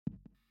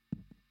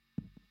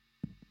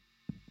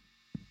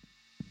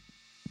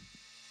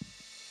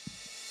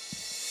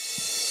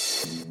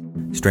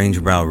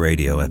Strange Brow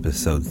Radio,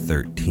 episode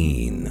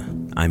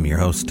 13. I'm your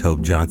host,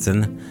 Tobe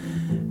Johnson.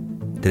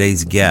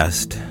 Today's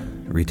guest,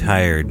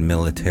 retired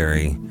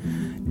military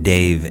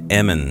Dave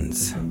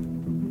Emmons,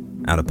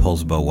 out of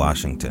Poulsbo,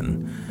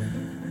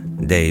 Washington.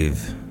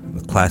 Dave,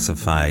 with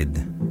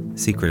classified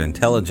secret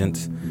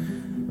intelligence,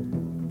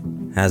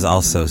 has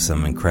also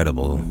some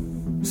incredible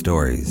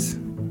stories.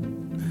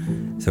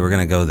 So we're going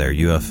to go there,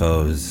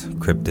 UFOs,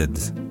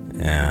 cryptids,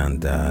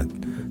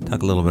 and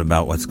talk a little bit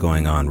about what's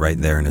going on right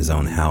there in his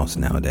own house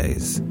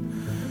nowadays.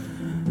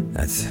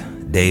 That's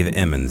Dave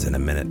Emmons in a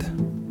minute.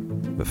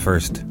 But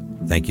first,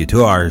 thank you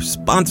to our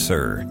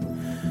sponsor,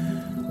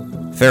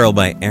 Feral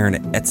by Aaron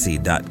at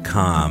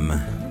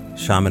Etsy.com.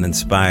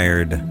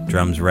 Shaman-inspired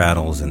drums,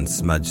 rattles, and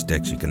smudge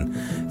sticks. You can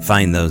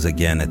find those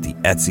again at the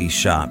Etsy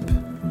shop.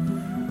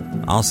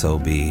 Also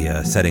be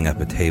setting up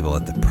a table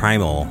at the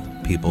Primal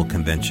People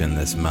Convention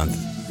this month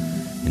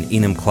in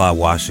Enumclaw,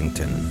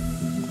 Washington.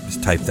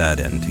 Just type that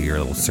into your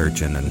little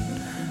search in and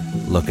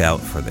look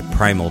out for the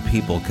Primal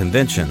People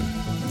Convention,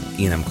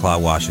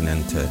 Enumclaw,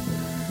 Washington, to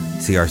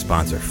see our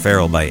sponsor,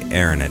 Feral by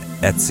Aaron at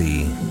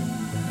Etsy.com.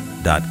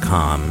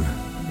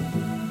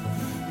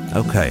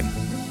 Okay.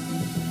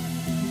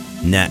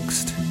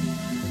 Next,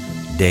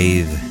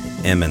 Dave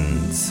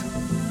Emmons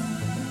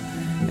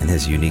and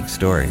his unique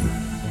story.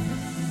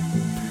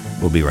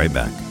 We'll be right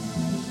back.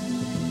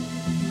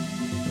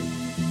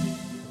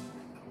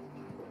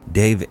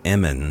 Dave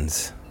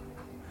Emmons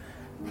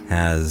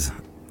has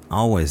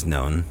always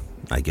known,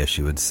 I guess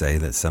you would say,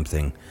 that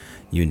something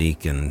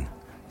unique and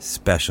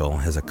special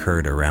has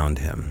occurred around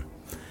him.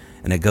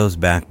 And it goes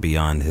back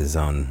beyond his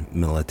own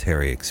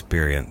military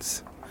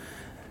experience.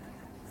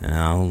 And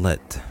I'll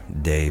let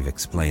Dave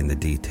explain the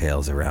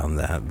details around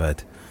that,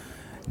 but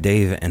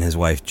Dave and his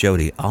wife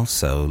Jody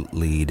also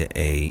lead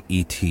a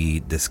ET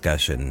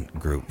discussion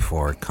group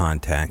for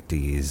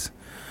contactees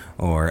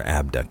or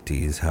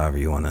abductees, however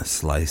you want to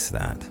slice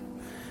that.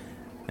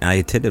 I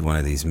attended one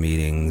of these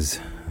meetings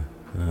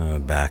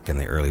back in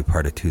the early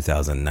part of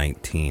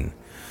 2019.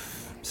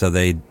 So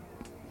they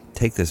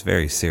take this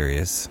very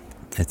serious.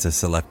 It's a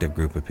selective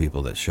group of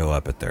people that show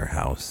up at their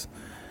house.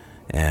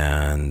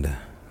 And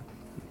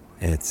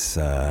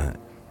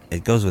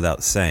it goes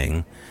without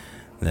saying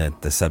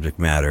that the subject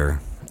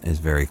matter is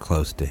very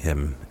close to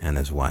him and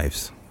his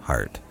wife's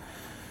heart.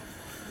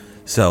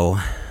 So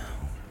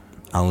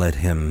I'll let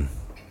him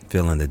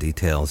fill in the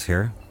details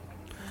here,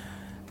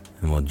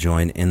 and we'll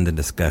join in the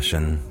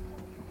discussion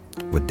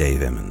with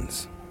Dave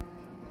Emmons.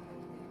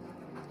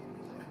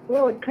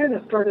 Well, it kind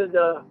of started,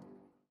 I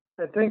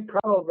think,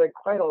 probably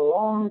quite a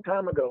long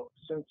time ago,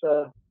 since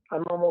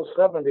I'm almost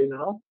 70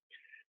 now.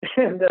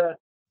 And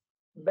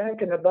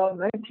back in about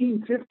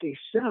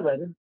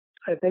 1957,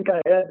 I think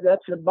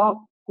that's about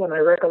when I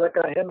recollect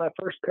I had my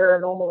first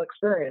paranormal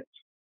experience.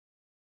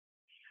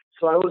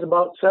 So I was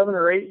about 7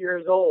 or 8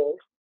 years old,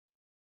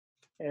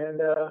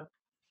 and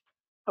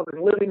I was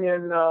living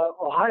in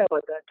Ohio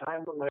at that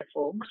time with my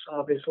folks,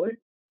 obviously.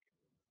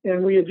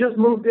 And we had just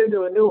moved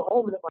into a new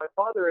home that my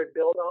father had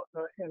built out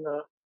in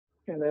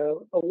a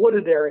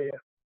wooded area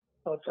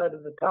outside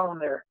of the town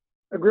there.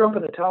 I grew up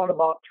in a town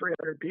about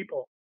 300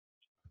 people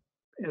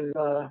in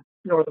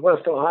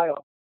northwest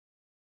Ohio.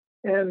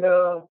 And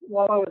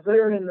while I was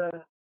there in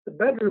the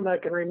bedroom, I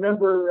can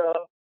remember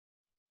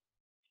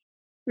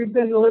we'd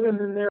been living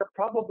in there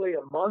probably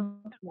a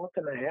month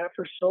and a half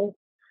or so.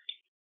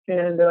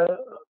 And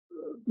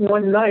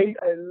one night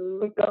I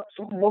looked up,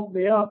 something woke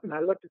me up, and I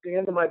looked at the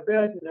end of my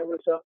bed, and there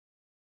was a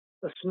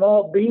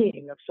small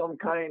being of some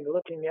kind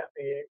looking at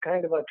me,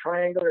 kind of a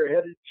triangular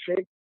headed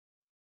shape.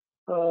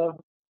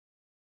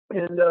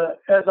 And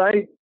as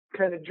I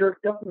kind of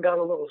jerked up and got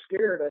a little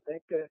scared, I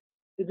think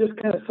it just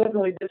kind of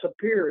suddenly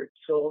disappeared.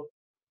 So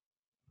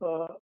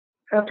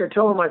after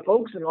telling my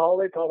folks and all,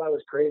 they thought I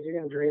was crazy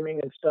and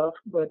dreaming and stuff.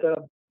 But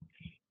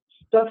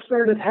stuff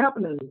started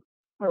happening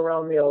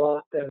around me a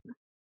lot then.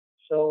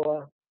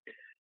 So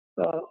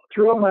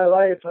throughout my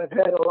life, I've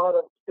had a lot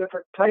of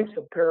different types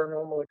of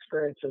paranormal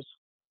experiences.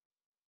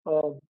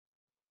 I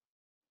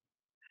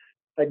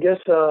guess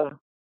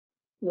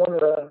one of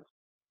the,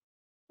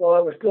 while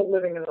I was still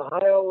living in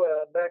Ohio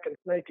back in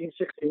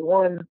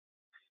 1961,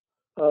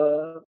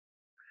 a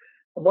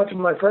bunch of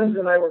my friends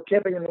and I were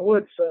camping in the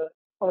woods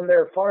on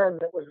their farm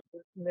that was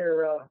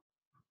near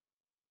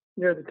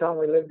the town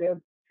we lived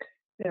in.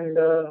 And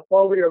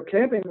while we were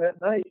camping that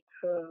night,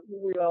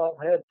 we all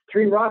had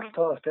 3 rocks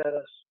tossed at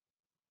us.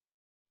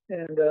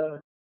 And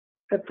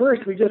at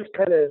first, we just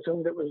kind of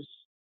assumed it was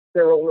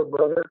their older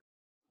brother,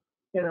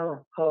 you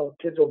know, how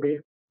kids will be.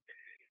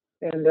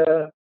 And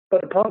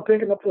but upon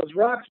picking up those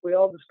rocks, we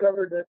all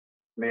discovered that,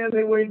 man,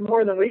 they weighed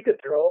more than we could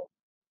throw.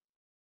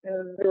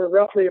 And they were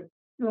roughly,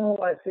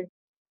 I think,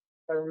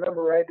 if I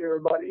remember right, they were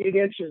about 8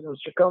 inches in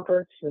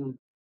circumference, and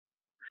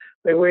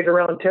they weighed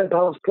around 10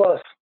 pounds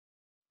plus.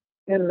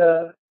 And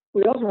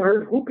we also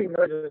heard whooping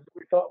noises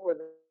we thought were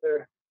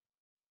the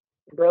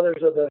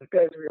brothers of the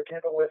guys we were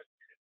camping with.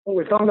 Well,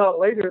 we found out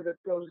later that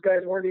those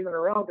guys weren't even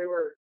around. They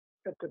were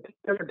at the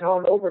different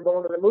town over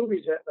going to the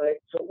movies that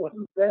night, so it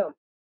wasn't them.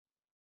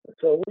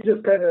 So we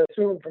just kind of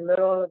assumed from then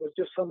on it was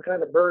just some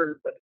kind of bird.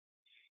 But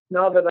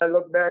now that I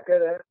look back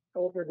at it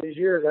over these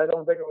years, I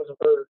don't think it was a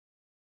bird.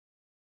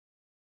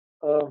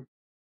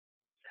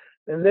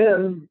 And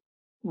then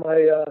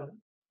my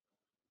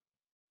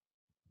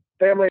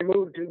family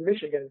moved to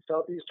Michigan,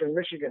 southeastern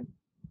Michigan,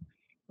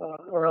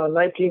 around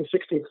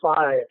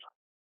 1965,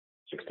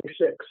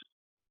 66,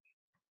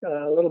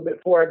 a little bit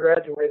before I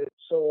graduated.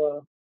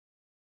 So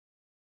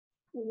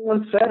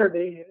one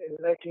Saturday in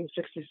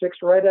 1966,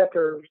 right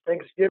after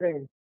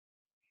Thanksgiving,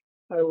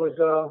 I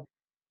was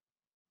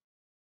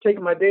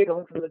taking my date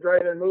home from the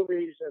drive-in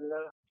movies, and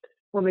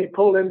when we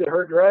pulled into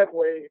her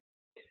driveway,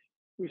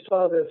 we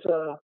saw this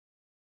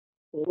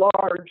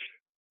large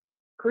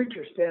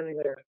creature standing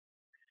there.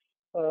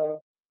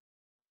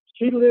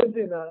 She lived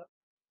in a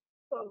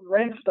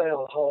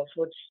ranch-style house,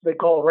 which they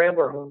call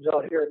rambler homes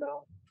out here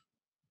now.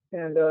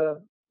 And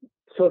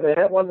so they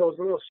had one of those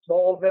little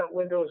small vent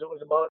windows that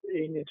was about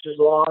 8 inches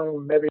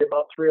long, maybe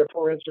about 3 or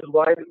 4 inches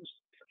wide. It was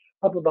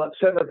up about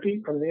 7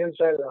 feet from the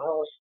inside of the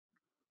house,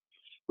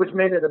 which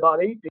made it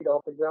about 8 feet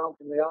off the ground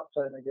from the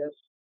outside, I guess.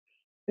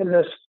 And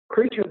this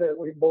creature that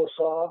we both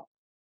saw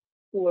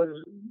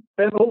was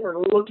bent over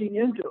looking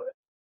into it.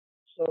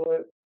 So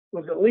it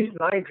was at least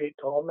 9 feet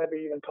tall,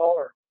 maybe even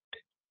taller.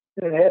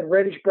 And it had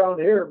reddish brown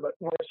hair, but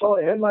when I saw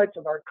the headlights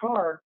of our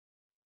car,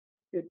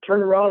 it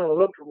turned around and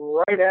looked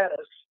right at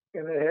us,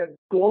 and it had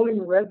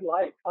glowing red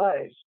light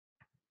eyes.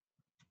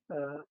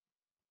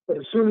 But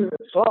as soon as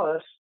it saw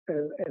us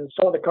and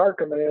saw the car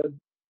coming in,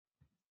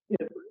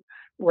 it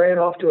ran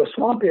off to a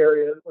swamp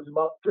area that was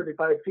about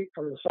 35 feet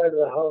from the side of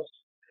the house.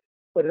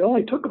 But it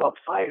only took about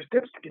 5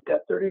 steps to get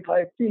that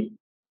 35 feet.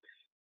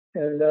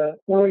 And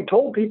when we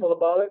told people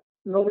about it,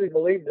 nobody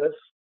believed us,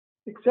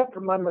 except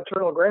for my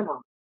maternal grandma.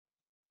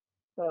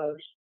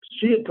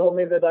 She had told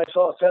me that I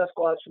saw a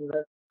Sasquatch and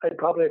that I'd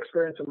probably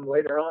experience them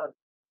later on.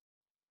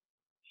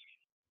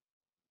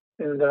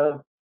 And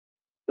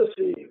let's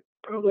see,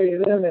 probably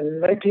then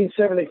in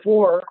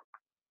 1974,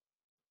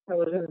 I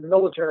was in the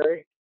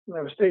military and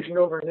I was stationed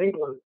over in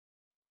England.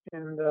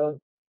 And I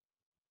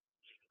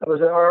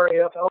was at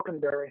RAF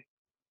Alconbury.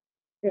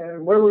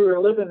 And where we were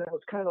living, it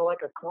was kind of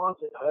like a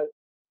Quonset hut,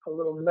 a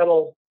little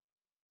metal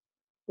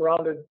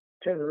rounded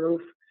tin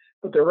roof,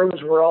 but the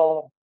rooms were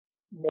all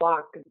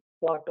blocked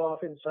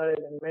off inside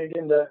and made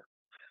into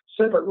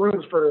separate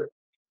rooms for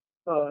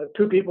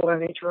 2 people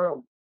in each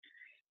room.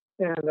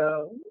 And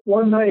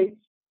one night,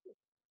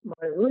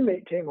 my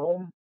roommate came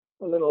home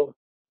a little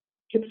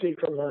tipsy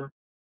from the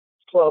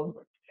club,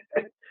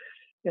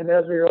 and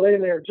as we were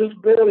laying there,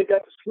 just barely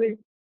got to sleep,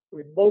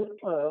 we both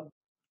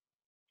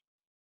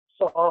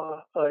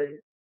saw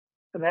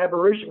an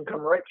apparition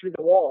come right through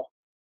the wall,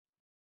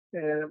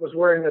 and it was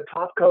wearing a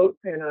top coat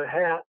and a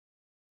hat,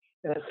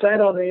 and it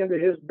sat on the end of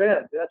his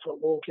bed. That's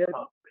what woke him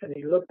up. And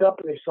he looked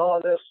up and he saw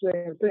this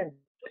same thing.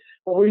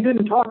 Well, we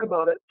didn't talk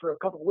about it for a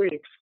couple of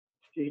weeks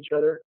to each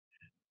other.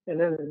 And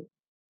then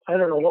I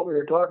don't know what we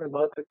were talking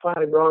about, but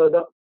finally brought it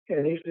up.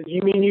 And he said,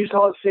 "You mean you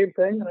saw the same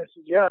thing?" And I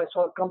said, "Yeah, I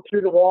saw it come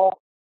through the wall,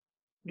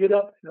 get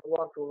up, and it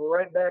walked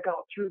right back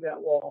out through that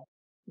wall.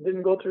 It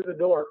didn't go through the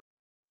door."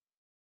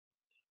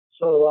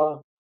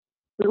 So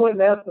we went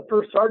and asked the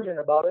first sergeant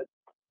about it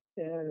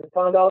and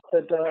found out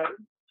that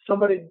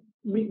somebody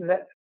meeting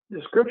that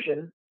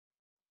description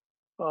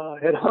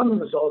had hung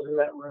themselves in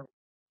that room.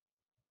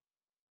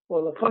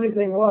 Well, the funny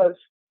thing was,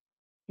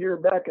 here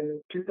back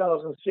in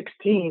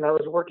 2016, I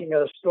was working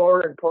at a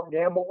store in Port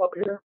Gamble up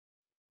here.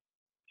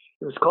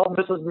 It was called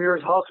Mrs.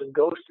 Muir's House of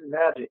Ghosts and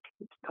Magic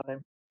at the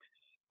time.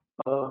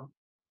 Of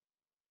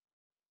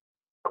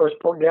course,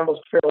 Port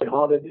Gamble's fairly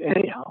haunted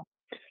anyhow.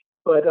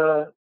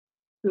 But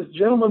this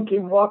gentleman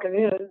came walking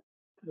in to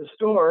the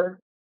store,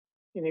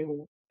 and he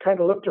kind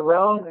of looked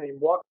around, and he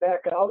walked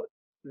back out,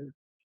 and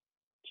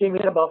came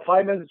in about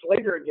 5 minutes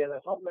later again.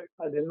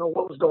 I didn't know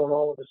what was going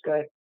on with this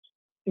guy.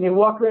 And he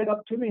walked right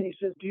up to me and he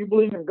says, "Do you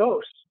believe in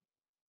ghosts?"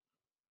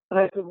 And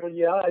I said, "Well,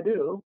 yeah, I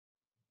do."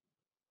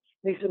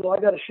 And he said, "Well, I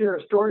got to share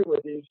a story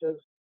with you." He says,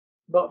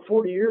 "About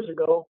 40 years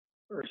ago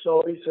or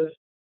so," he says,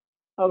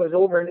 "I was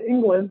over in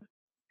England,"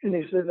 and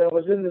he says, "I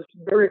was in this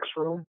barracks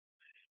room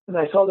and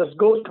I saw this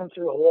ghost come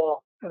through a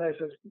wall." And I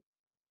says,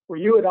 "Were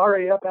you at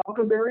RAF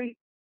Alconbury?"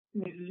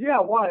 And he says, "Yeah,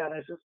 why?" And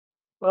I says,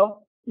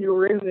 "Well, you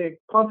were in the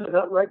Quonset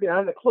hut right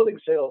behind the clothing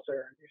sales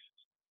there." And he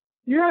says,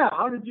 "Yeah,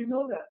 how did you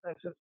know that?" And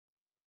I said,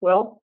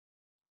 "Well,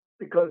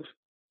 because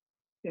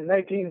in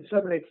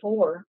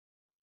 1974,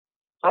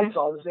 I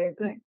saw the same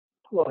thing."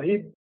 Well,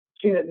 he'd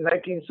seen it in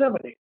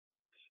 1970.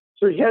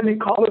 So he had me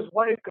call his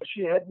wife because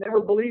she had never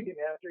believed him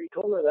after he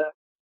told her that.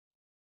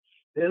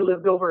 They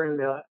lived over in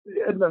the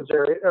Edmonds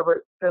area,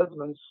 Everett,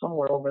 Edmonds,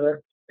 somewhere over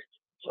there.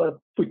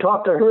 So we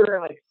talked to her,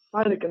 and I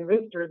finally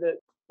convinced her that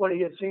what he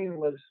had seen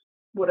was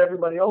what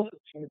everybody else had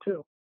seen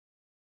too.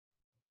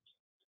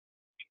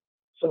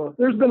 So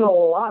there's been a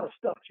lot of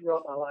stuff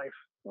throughout my life.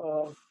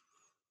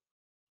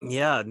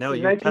 Yeah, no,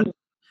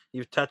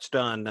 you've touched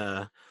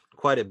on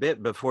quite a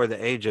bit before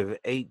the age of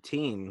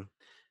 18,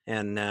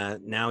 and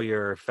now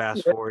you're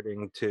fast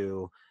forwarding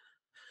to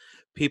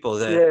people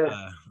that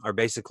Yeah. are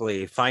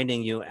basically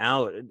finding you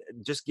out.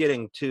 Just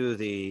getting to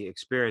the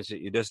experience that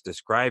you just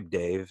described,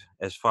 Dave,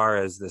 as far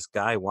as this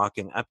guy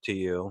walking up to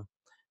you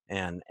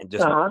and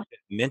just Uh-huh.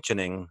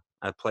 mentioning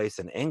a place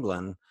in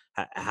England.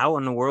 How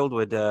in the world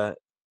would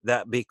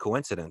that be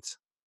coincidence?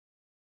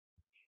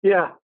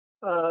 Yeah.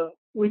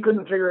 We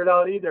couldn't figure it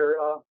out either.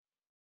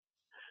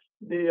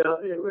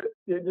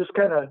 It just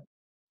kind of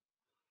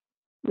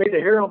made the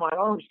hair on my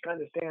arms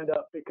kind of stand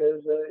up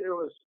because it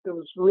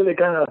was really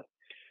kind of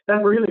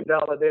that really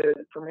validated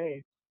it for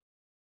me,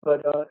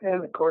 but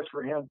and of course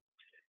for him.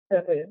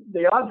 And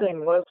the odd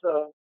thing was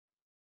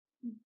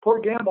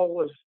Port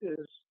Gamble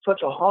is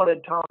such a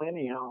haunted town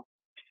anyhow,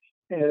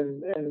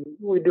 and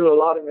we do a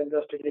lot of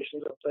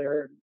investigations up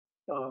there.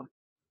 Uh,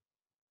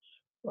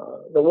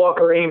 the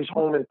Walker Ames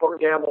home in Port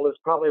Gamble is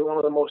probably one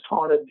of the most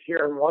haunted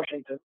here in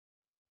Washington.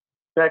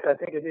 In fact, I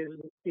think it is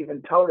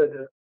even touted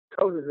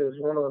as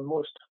one of the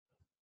most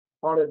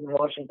haunted in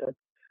Washington.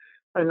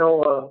 I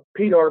know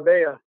Pete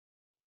Orbea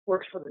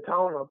works for the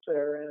town up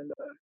there, and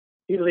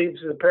he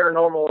leads the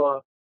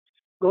paranormal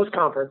ghost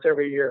conference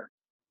every year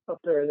up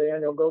there, the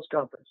annual ghost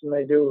conference, and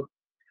they do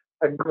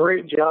a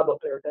great job up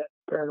there at that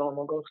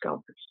paranormal ghost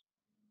conference.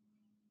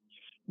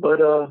 But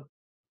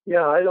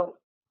yeah, I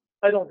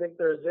don't think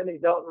there's any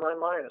doubt in my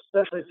mind,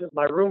 especially since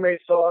my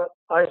roommate saw it,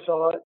 I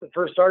saw it, the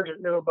first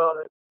sergeant knew about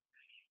it,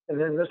 and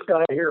then this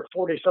guy here,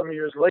 40 some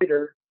years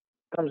later,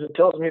 comes and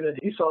tells me that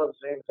he saw the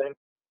same thing.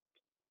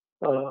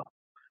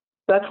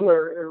 That's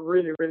where it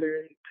really,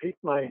 really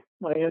piqued my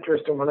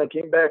interest. And when I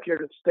came back here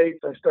to the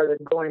States, I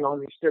started going on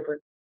these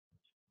different,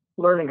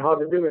 learning how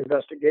to do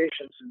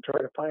investigations and try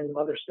to find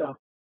other stuff.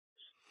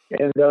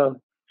 And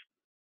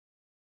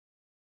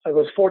I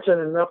was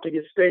fortunate enough to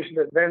get stationed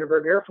at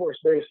Vandenberg Air Force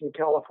Base in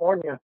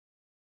California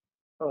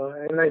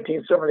in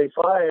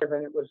 1975,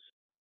 and it was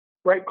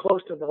right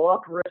close to the La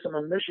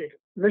Purísima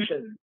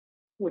mission,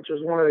 which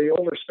was one of the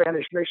older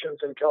Spanish missions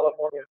in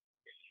California.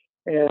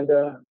 And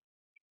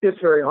it's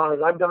very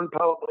haunted. I've done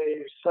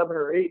probably 7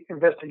 or 8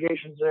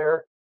 investigations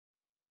there.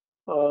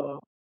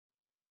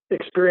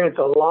 Experienced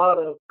a lot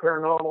of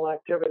paranormal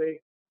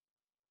activity,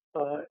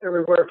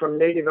 everywhere from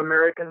Native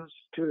Americans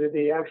to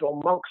the actual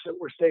monks that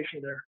were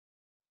stationed there.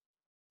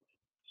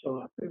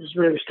 So it was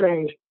really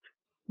strange.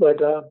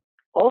 But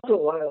also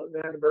while at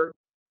Vandenberg,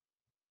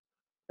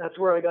 that's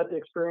where I got to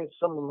experience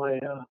some of my,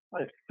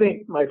 I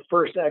think, my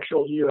first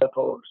actual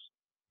UFOs.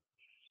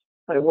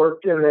 I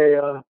worked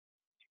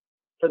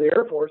for the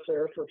Air Force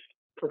there for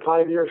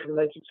 5 years, from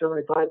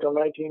 1975 till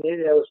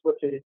 1980. I was with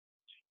the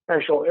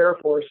actual Air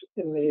Force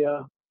in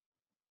the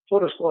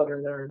photo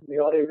squadron there, the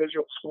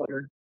audiovisual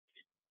squadron.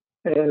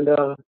 And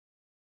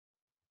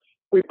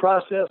we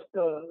processed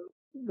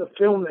the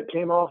film that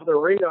came off the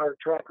radar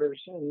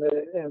trackers and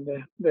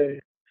the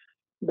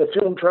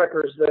film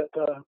trackers that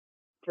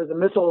for the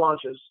missile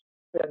launches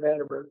at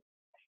Vandenberg.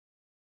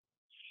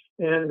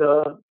 And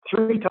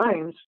 3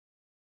 times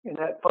in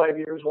that 5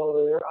 years while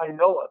we were there, I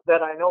know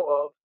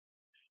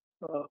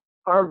of,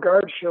 armed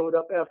guards showed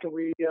up after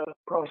we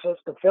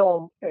processed the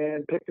film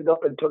and picked it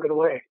up and took it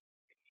away.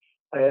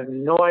 I have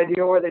no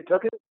idea where they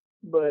took it,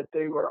 but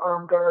they were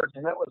armed guards,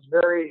 and that was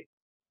very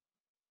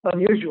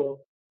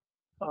unusual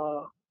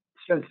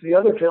since the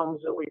other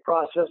films that we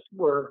processed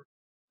were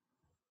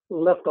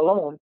left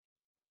alone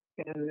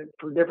and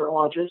for different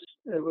launches.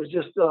 It was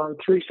just on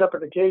 3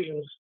 separate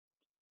occasions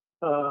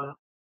that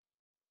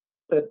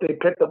they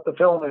picked up the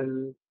film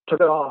and took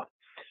it off.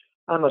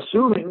 I'm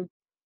assuming,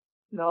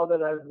 now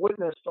that I've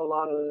witnessed a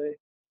lot of the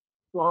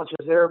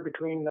launches there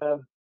between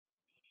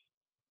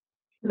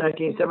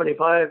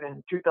 1975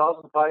 and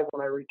 2005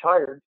 when I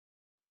retired,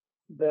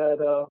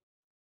 that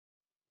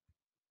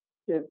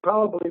it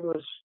probably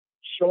was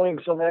showing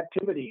some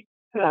activity,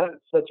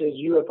 such as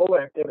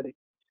UFO activity,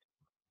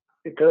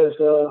 because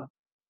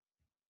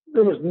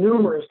there was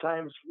numerous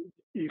times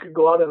you could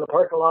go out in the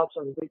parking lots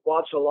and we'd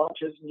watch the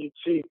launches, and you'd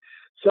see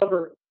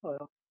several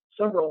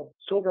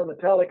silver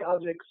metallic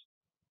objects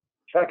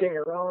tracking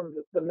around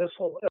the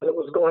missile as it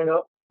was going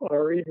up,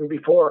 or even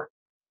before,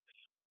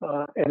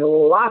 and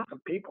lots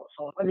of people.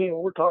 So I mean,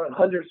 we're talking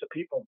hundreds of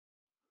people,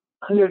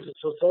 hundreds of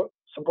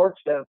support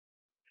staff,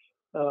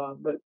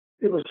 but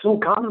it was so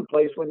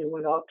commonplace when you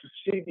went out to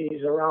see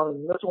these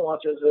around missile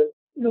launches that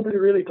nobody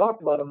really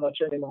talked about them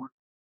much anymore.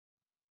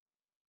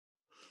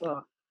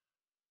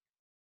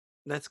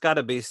 That's got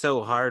to be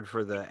so hard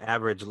for the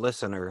average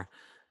listener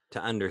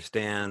to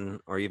understand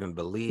or even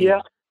believe.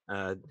 Yeah,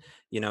 Uh,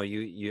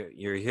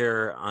 you're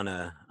here on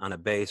a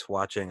base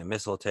watching a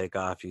missile take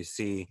off. You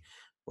see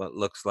what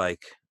looks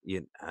like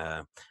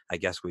I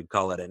guess we'd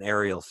call it an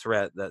aerial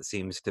threat. That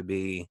seems to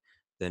be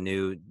the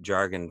new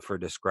jargon for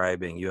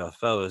describing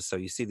UFOs. So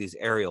you see these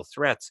aerial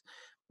threats.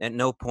 At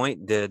no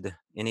point did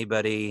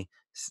anybody,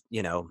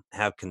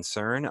 have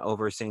concern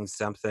over seeing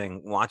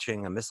something,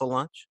 watching a missile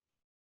launch.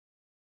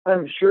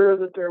 I'm sure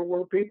that there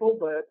were people,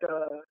 but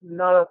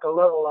not at the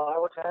level I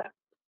was at.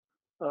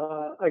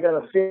 I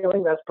got a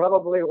feeling that's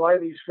probably why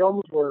these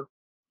films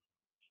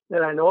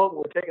that I know of,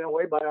 were taken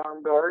away by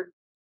armed guard.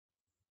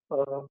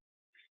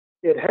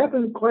 it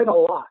happened quite a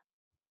lot.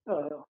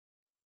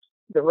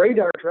 The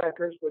radar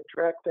trackers would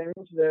track things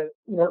that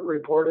weren't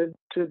reported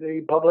to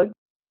the public.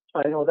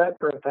 I know that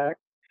for a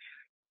fact.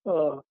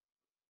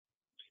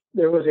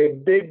 There was a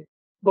big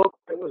book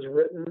that was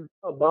written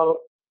about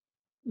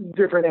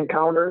different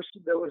encounters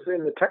that was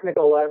in the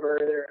technical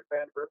library there at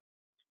Vandenberg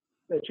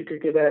that you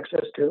could get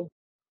access to.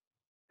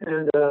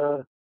 And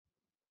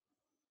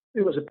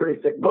it was a pretty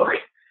thick book.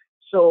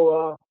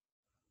 So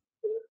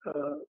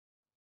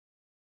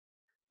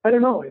I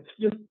don't know. It's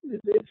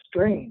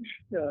strange.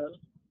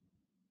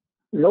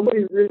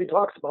 Nobody really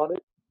talks about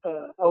it.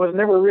 I was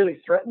never really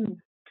threatened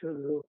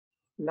to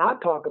not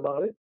talk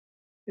about it.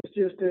 It's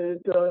just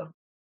that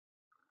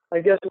I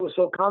guess it was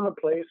so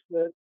commonplace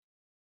that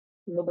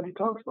nobody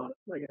talks about it,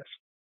 I guess.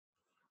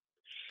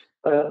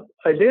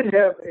 I did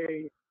have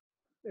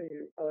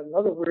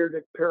another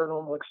weird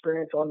paranormal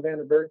experience on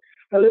Vandenberg.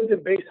 I lived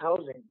in base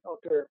housing out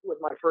there with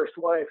my first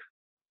wife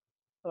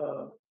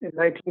in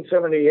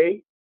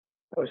 1978.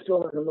 I was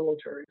still in the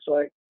military, so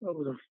I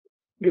was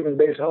given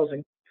base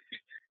housing.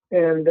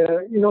 And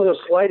those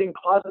sliding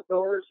closet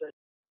doors that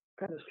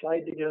kind of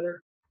slide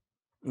together.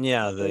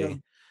 Yeah,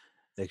 the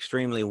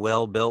extremely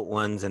well-built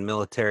ones in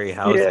military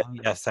housing.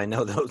 Yeah. Yes, I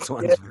know those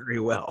ones very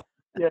well.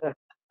 Yeah.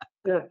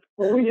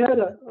 Well, we had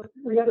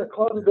a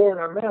closet door in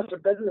our master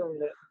bedroom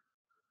that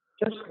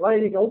kept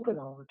sliding open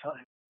all the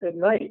time at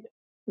night,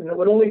 and it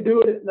would only do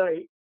it at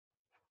night.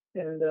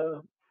 And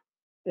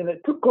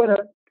it took quite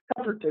an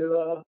effort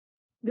to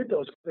get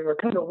those. They were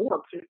kind of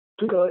warped. It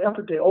took an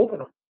effort to open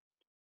them.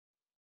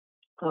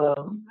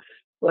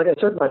 Like I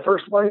said, my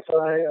first wife,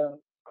 I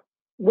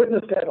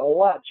witnessed that a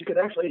lot. You could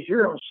actually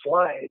hear them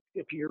slide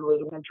if you were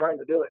the one trying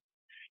to do it.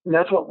 And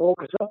that's what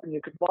woke us up, and you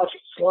could watch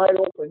it slide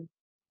open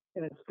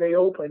and it stay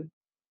open.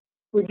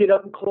 We'd get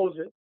up and close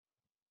it,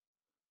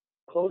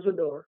 close the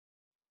door,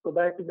 go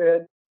back to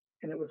bed,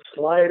 and it would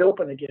slide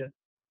open again.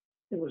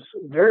 It was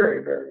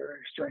very, very,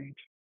 very strange.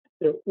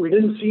 We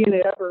didn't see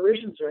any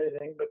apparitions or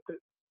anything, but it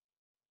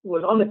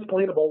was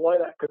unexplainable why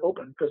that could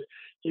open, because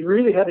you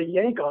really had to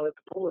yank on it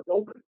to pull it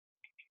open.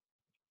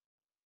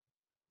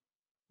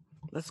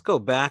 Let's go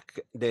back,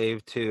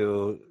 Dave,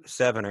 to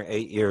 7 or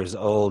 8 years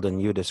old,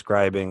 and you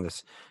describing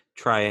this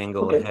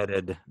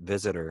triangle-headed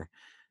visitor.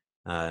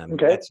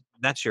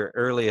 That's your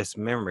earliest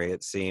memory,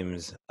 it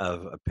seems,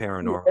 of a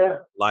paranormal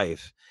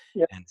life.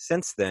 Yeah. And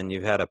since then,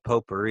 you've had a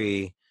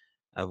potpourri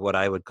of what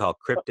I would call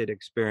cryptid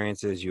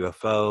experiences,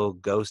 UFO,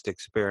 ghost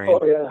experience.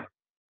 Oh, yeah.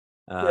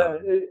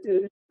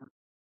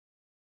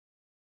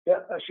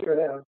 I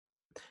sure have.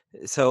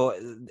 So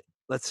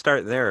let's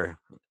start there.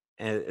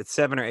 At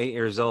 7 or 8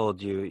 years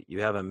old, you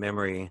have a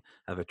memory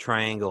of a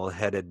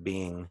triangle-headed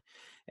being.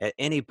 At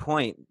any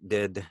point,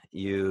 did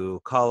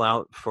you call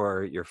out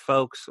for your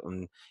folks?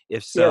 And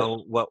if so,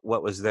 yes.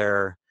 what was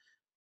their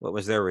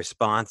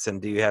response?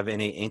 And do you have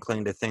any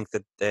inkling to think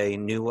that they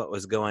knew what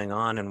was going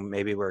on and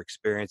maybe were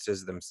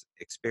experiencers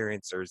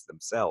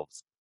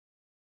themselves?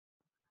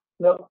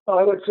 No,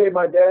 I would say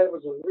my dad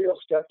was a real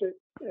skeptic.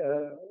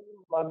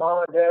 My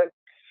mom and dad,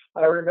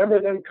 I remember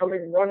them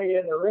coming running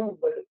in the room,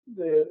 but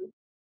the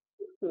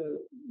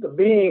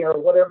being or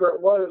whatever it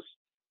was,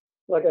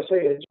 like I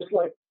say, it just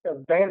like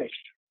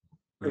vanished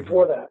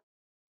before that,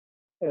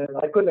 and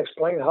I couldn't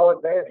explain how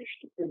it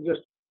vanished. It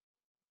just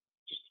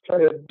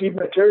kind of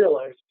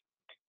dematerialized,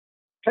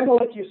 kind of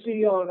like you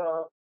see on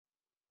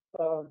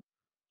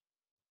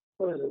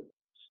what is it,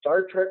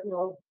 Star Trek?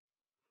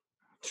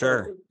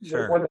 Sure.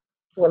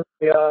 When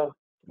they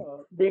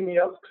beam me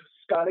up,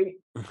 Scotty.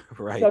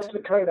 Right. That's the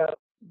kind of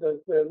the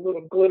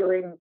little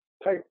glittering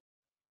type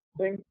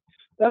thing.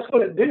 That's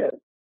what it did.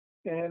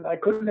 And I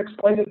couldn't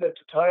explain it at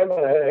the time.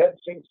 I hadn't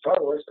seen Star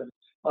Wars, and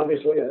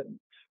obviously, or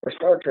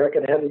Star Trek,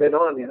 it hadn't been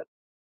on yet.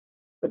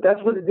 But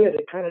that's what it did.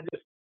 It kind of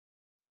just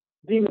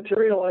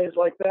dematerialized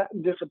like that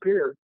and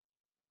disappeared.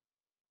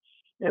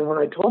 And when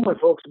I told my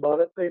folks about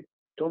it, they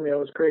told me I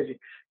was crazy.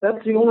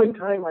 That's the only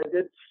time I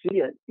did see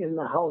it in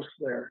the house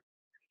there.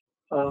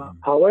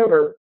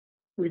 However,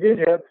 we did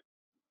have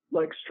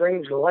like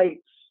strange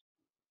lights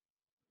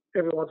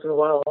every once in a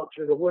while out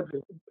through the woods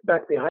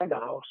back behind the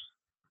house.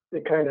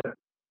 They kind of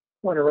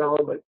went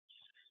around, but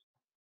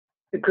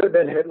it could have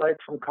been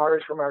headlights from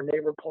cars from our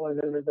neighbor pulling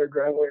into their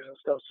driveways and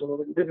stuff.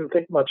 So we didn't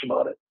think much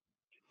about it,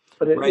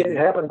 but it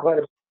happened quite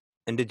a bit.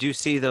 And did you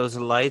see those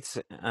lights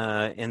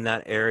in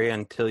that area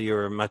until you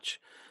were much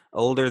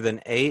older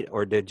than 8,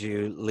 or did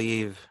you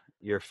leave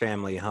your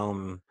family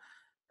home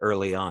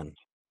early on?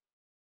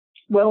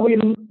 Well, we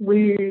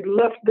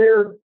left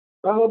there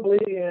probably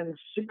in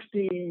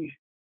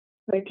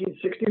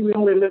 1960. We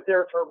only lived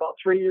there for about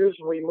 3 years,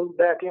 and we moved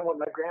back in with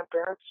my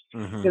grandparents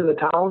in the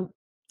town.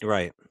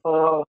 Right.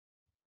 But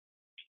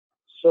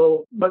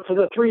for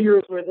the 3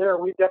 years we were there,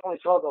 we definitely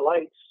saw the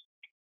lights.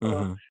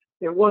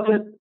 It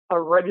wasn't a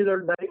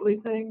regular nightly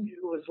thing.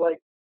 It was like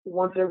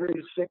once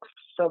every 6,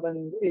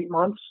 7, 8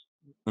 months.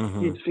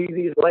 You'd see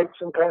these lights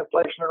and kind of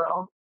flashing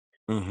around.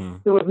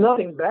 There was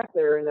nothing back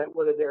there in that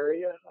wooded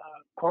area,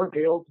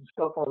 cornfields and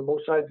stuff on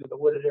both sides of the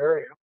wooded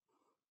area.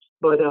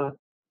 But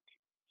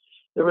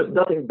there was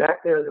nothing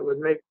back there that would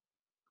make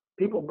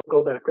people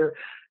go back there,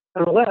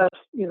 unless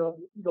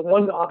the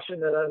one option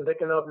that I'm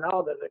thinking of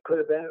now that it could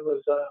have been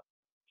was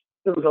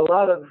there was a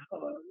lot of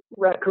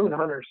raccoon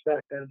hunters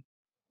back then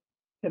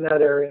in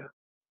that area,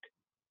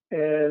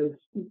 and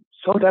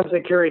sometimes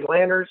they carried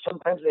lanterns,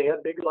 sometimes they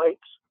had big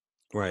lights.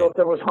 Right. So if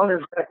there was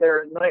hunters back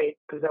there at night,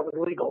 because that was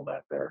legal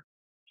back there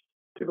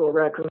to go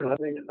raccoon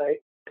hunting at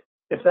night,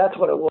 if that's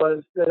what it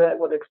was, then that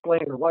would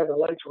explain why the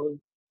lights were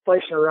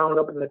flashing around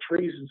up in the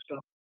trees and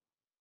stuff.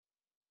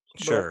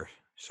 Sure.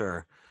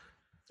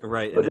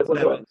 Right. But And it it's was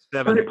a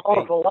seven pretty or eight.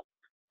 powerful light.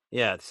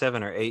 Yeah, it's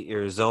 7 or 8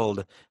 years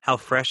old. How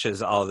fresh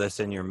is all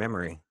this in your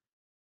memory?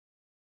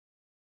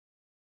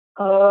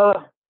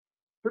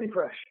 Pretty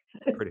fresh.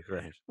 Pretty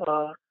fresh.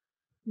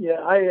 Yeah,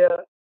 I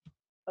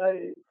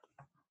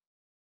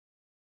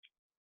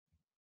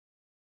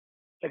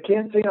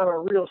can't say I'm a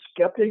real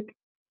skeptic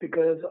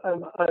because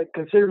I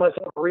consider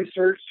myself a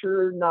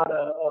researcher, not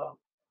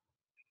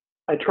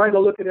I try to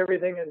look at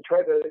everything and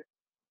try to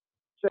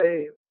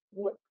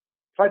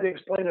try to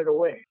explain it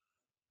away.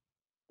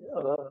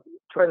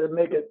 Try to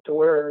make it to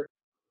where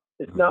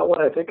it's not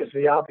what I think is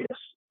the obvious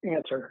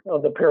answer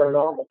of the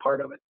paranormal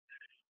part of it.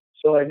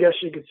 So I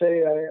guess you could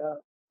say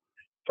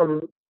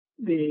from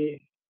the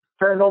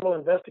paranormal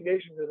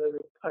investigations that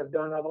I've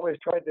done, I've always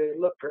tried to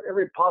look for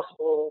every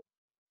possible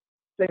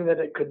thing that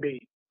it could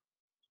be.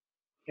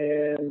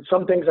 And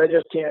some things I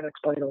just can't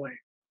explain away.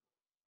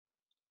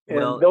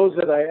 And those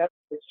that I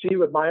actually see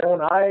with my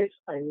own eyes,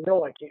 I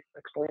know I can't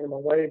explain them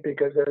away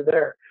because they're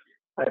there.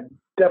 I'm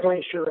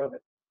definitely sure of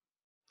it.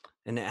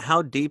 And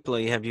how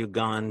deeply have you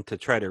gone to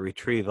try to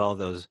retrieve all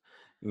those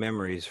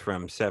memories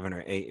from 7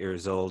 or 8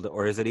 years old,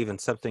 or is it even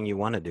something you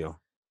want to do?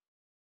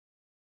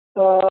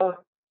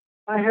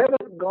 I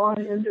haven't gone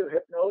into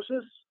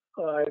hypnosis.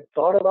 I've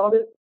thought about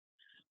it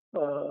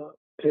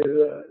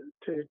to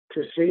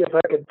see if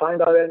I could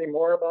find out any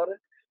more about it.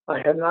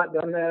 I have not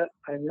done that.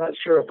 I'm not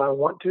sure if I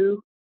want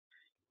to.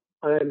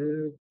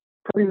 I'm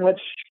pretty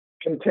much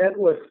content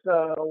with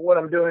what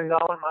I'm doing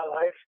now in my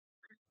life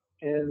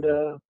and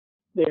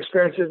the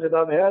experiences that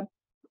I've had.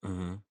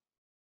 Mm-hmm.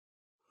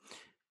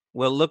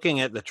 Well, looking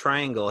at the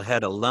triangle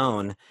head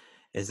alone,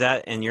 is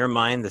that in your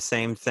mind the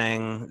same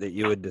thing that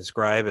you would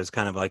describe as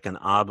kind of like an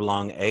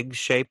oblong egg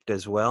shaped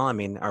as well? I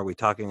mean, are we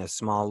talking a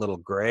small little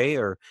gray,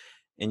 or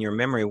in your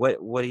memory,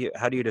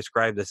 how do you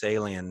describe this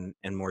alien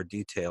in more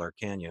detail, or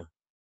can you?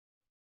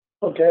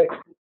 Okay.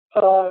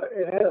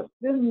 It had a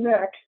thin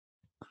neck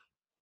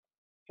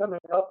coming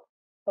up.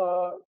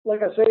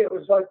 Like I say, it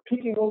was like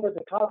peeking over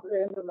the top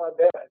end of my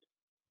bed.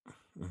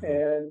 Mm-hmm.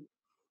 And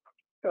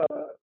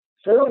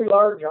fairly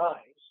large eyes,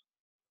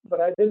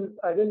 but I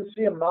didn't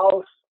see a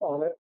mouth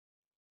on it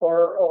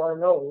or a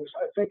nose.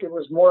 I think it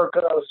was more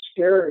because I was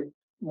scared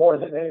more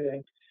than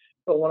anything.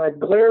 But when I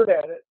glared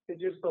at it, it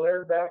just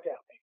glared back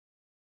at me,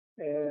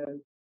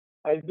 and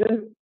I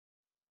didn't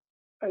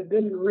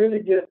really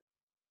get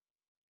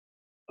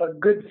a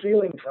good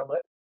feeling from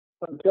it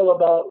until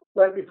about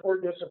right before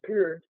it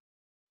disappeared,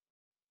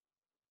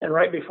 and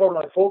right before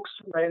my folks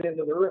ran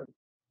into the room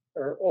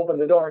or opened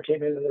the door and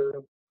came into the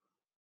room.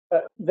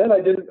 Then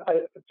I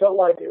felt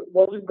like it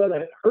wasn't going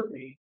to hurt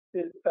me.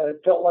 It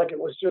felt like it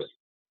was just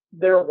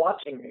there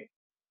watching me.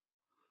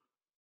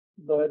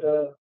 But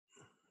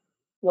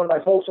when my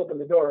folks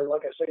opened the door,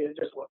 like I say, it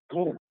just went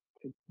boom,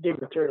 it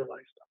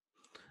dematerialized.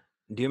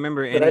 Do you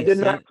remember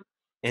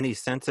any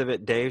sense of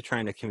it, Dave,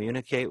 trying to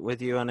communicate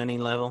with you on any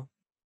level?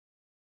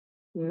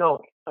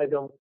 No, I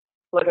don't.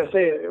 Like I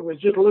say, it was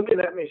just looking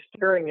at me,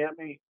 staring at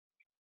me.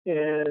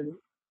 And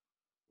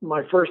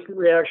my first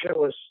reaction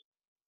was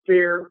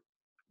fear,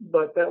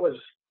 but that was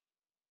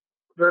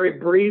very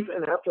brief.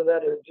 And after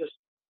that, it just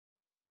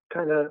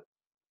kind of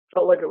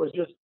felt like it was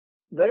just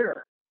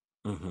there.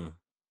 Mm-hmm.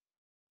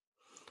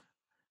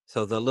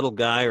 So the little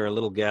guy or a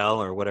little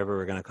gal or whatever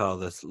we're going to call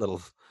this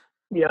little...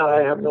 Yeah,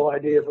 I have no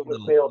idea if it was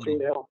male or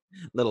female.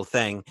 Little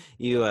thing.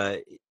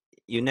 You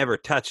never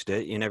touched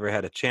it. You never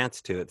had a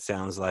chance to, it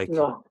sounds like.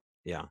 No.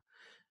 Yeah.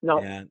 No.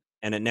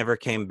 And it never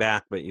came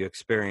back, but you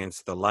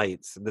experienced the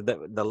lights.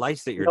 The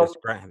lights that you're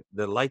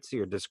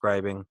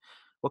describing,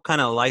 what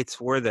kind of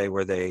lights were they?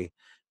 Were they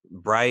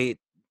bright,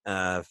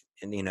 and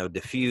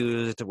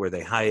diffused? Were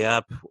they high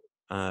up?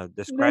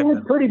 They were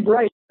pretty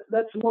bright.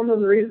 That's one of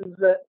the reasons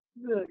that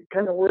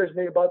kind of worries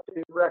me about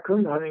the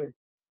raccoon hunting,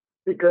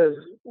 because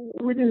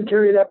we didn't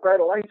carry that bright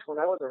of lights when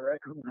I was a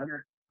raccoon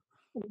hunter.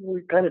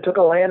 We kind of took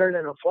a lantern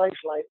and a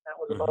flashlight, and that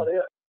was about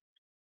it.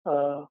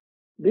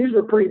 These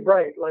were pretty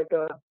bright, like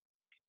a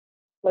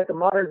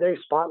modern day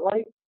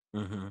spotlight.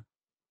 Mm-hmm.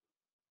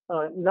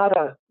 Not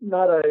a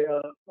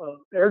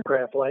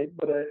aircraft light,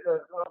 but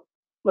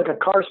like a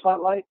car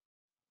spotlight.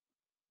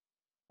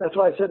 That's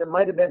why I said it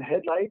might have been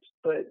headlights,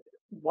 but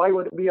why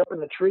would it be up in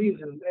the trees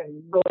and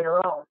going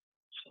around?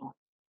 So.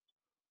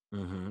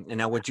 Mm-hmm. And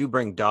now, would you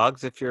bring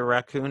dogs if you're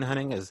raccoon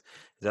hunting? Is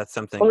that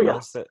something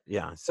else?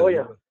 Yeah. So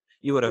you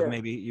would have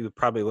you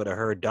probably would have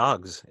heard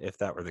dogs if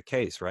that were the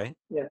case, right?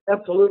 Yeah,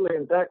 absolutely.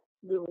 In fact,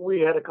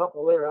 we had a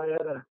couple there. I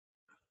had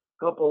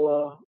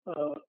couple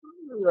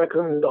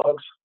raccoon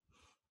dogs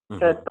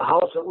at the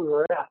house that we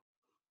were at.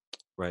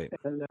 Right.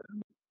 And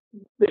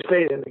they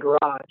stayed in the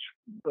garage,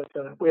 but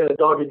we had a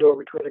doggy door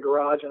between the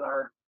garage and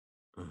our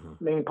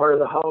main part of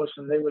the house,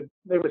 and they would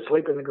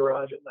sleep in the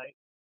garage at night.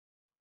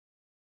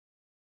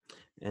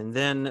 And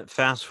then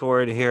fast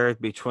forward here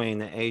between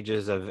the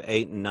ages of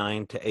 8 and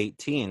 9 to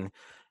 18,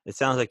 it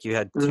sounds like you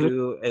had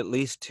at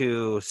least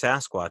two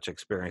Sasquatch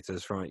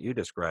experiences from what you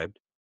described.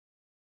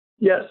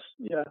 Yes,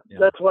 yeah,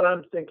 that's what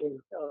I'm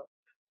thinking.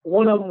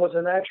 One of them was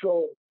I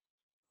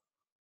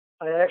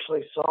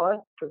actually saw it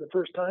for the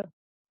first time.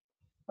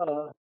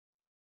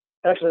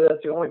 Actually,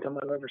 that's the only time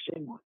I've ever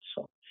seen one.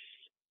 So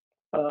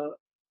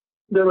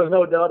there was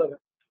no doubt of it.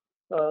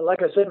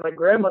 Like I said, my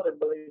grandmother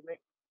believed me,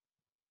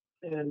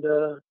 and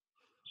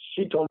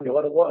she told me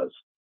what it was.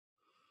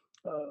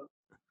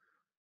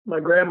 My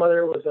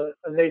grandmother was a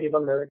Native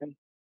American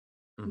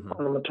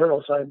on the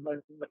maternal side. My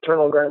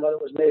maternal grandmother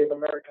was Native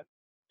American,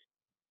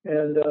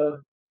 and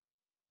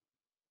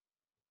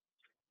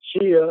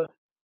she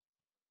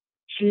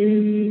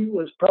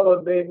was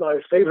probably my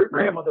favorite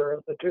grandmother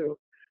of the two.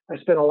 I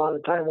spent a lot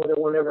of time with her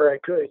whenever I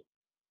could,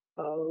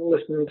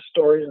 listening to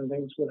stories and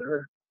things with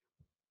her.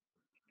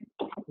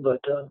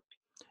 But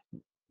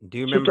do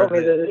you remember? She told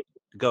me that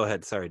go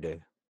ahead. Sorry,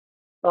 Dave.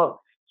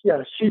 Oh,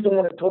 yeah, she's the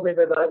one that told me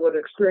that I would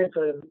experience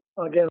it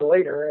again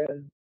later,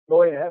 and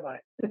boy, have I.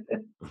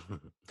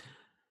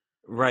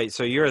 Right.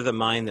 So you're the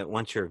mind that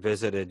once you're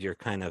visited, you're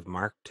kind of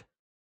marked?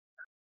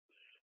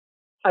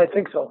 I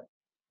think so.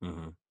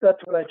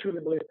 That's what I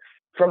truly believe.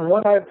 From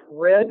what I've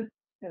read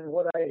and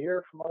what I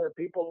hear from other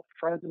people,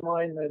 friends of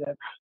mine that have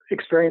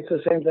experienced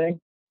the same thing,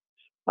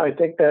 I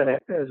think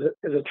that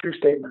is a true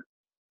statement.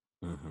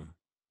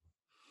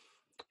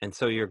 And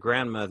so your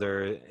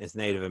grandmother is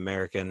Native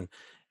American,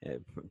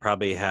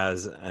 probably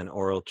has an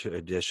oral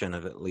tradition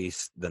of at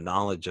least the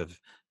knowledge of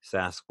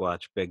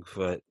Sasquatch,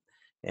 Bigfoot.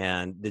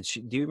 And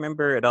do you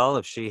remember at all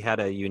if she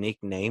had a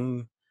unique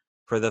name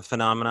for the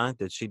phenomena?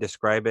 Did she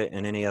describe it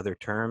in any other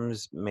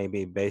terms,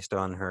 maybe based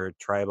on her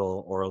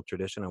tribal oral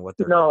tradition and what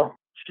they're No,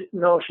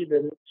 she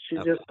didn't. She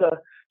just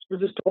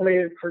told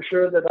me for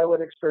sure that I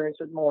would experience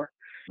it more.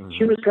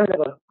 She was kind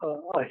of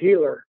a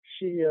healer.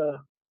 She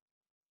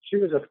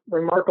was a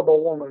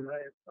remarkable woman.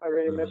 I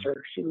really miss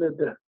her. She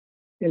lived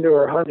into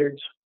her hundreds,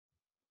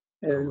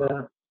 and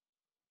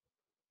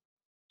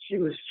she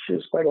was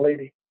quite a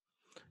lady.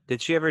 Did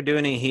she ever do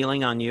any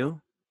healing on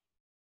you?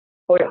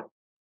 Oh yeah.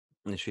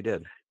 And she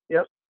did.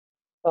 Yep.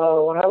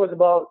 When I was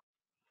about,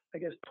 I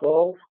guess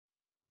 12,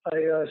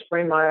 I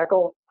sprained my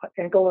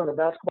ankle in a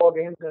basketball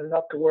game,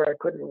 enough to where I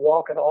couldn't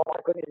walk at all.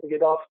 I couldn't even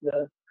get off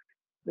the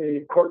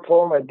court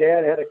floor. My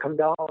dad had to come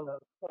down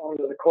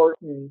onto the court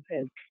and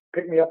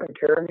pick me up and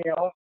carry me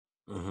off.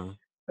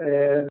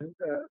 And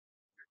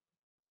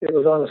it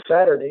was on a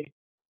Saturday,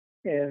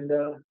 and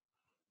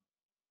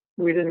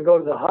we didn't go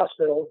to the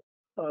hospital.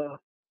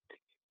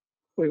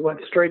 We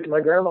went straight to my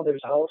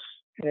grandmother's house,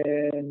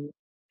 and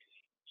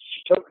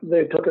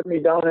they took me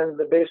down into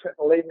the basement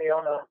and laid me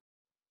on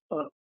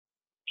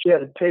she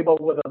had a table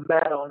with a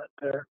mat on it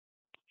there,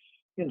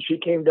 and she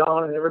came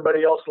down, and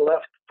everybody else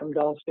left from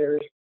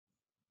downstairs,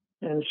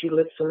 and she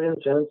lit some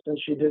incense, and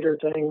she did her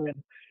thing,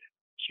 and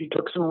she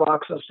took some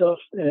rocks and stuff,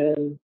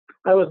 and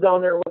I was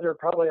down there with her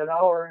probably an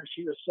hour, and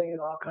she was singing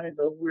all kinds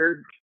of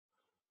weird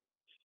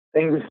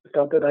things,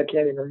 stuff that I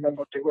can't even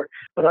remember what they were,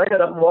 but I got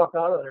up and walked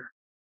out of there.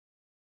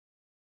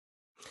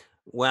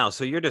 Wow,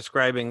 so you're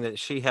describing that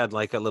she had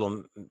like a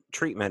little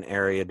treatment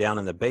area down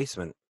in the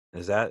basement.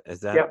 Is that?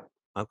 Yeah.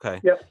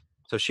 Okay. Yeah.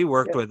 So she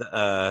worked with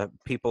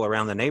people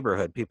around the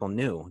neighborhood. People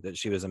knew that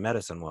she was a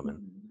medicine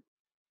woman.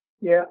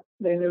 Yeah,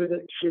 they knew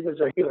that she was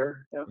a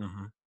healer. Yeah.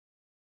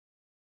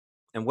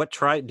 And what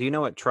tribe? Do you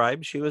know what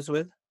tribe she was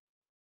with?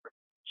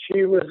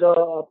 She was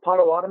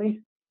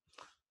Potawatomi.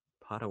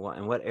 Potawatomi.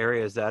 And what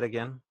area is that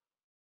again?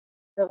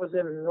 That was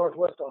in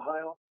Northwest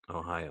Ohio.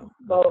 Ohio.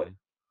 About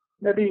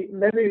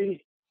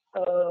maybe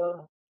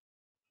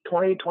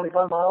 20,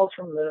 25 miles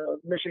from the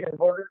Michigan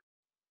border.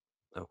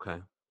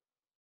 Okay.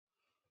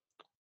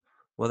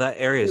 Well, that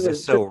area is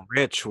just so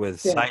rich with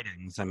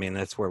sightings. I mean,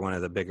 that's where one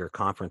of the bigger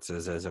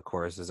conferences is, of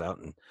course, is out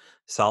in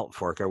Salt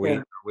Fork. Are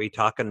we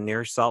talking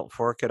near Salt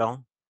Fork at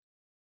all?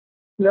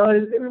 No,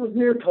 it was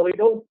near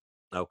Toledo.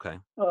 Okay.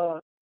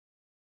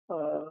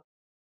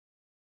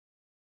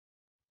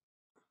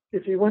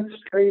 If you went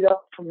straight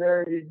up from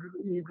there,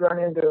 you'd run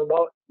into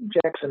about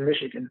Jackson,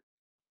 Michigan.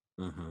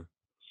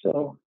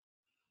 So,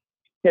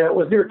 yeah, it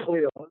was near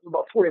Toledo. It was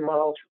about 40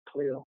 miles from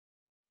Toledo.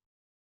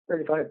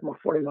 35,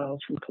 40 miles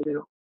from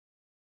Toledo.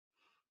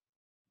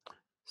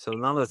 So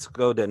now let's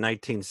go to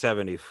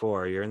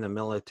 1974. You're in the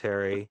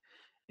military,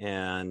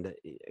 and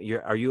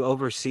are you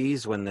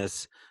overseas when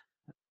this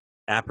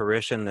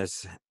apparition,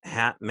 this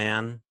hat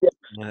man,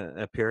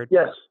 appeared?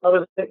 Yes, I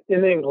was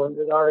in England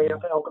at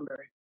RAF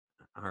Alconbury.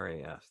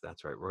 RAF,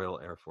 that's right, Royal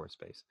Air Force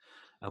Base.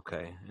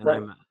 Okay,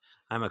 and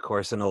I'm of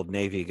course an old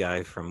Navy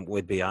guy from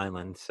Whidbey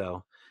Island,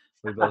 so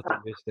we both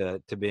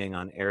used to being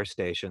on air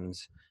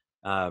stations.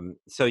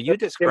 So you Yeah,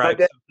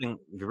 described something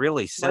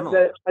really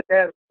similar. my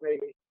dad was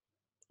Navy.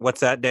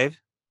 What's that, Dave?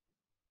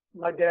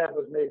 My dad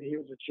was Navy. He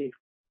was a chief.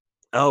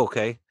 Oh,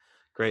 okay,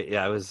 great.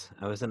 Yeah, I was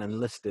an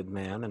enlisted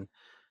man, and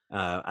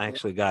I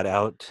actually got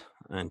out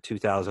in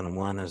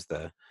 2001 as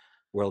the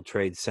World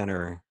Trade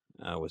Center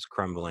was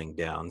crumbling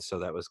down. So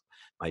that was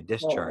my Oh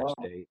discharge wow.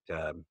 date.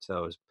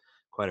 So it was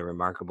quite a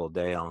remarkable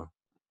day.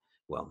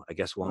 Well, I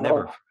guess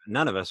Oh,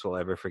 none of us will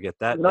ever forget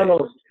that none day.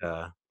 of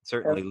us.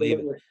 Certainly leave.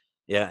 Absolutely.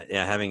 Yeah,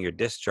 yeah. Having your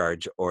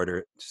discharge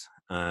orders,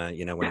 when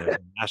there's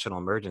a national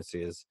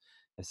emergency is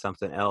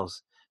something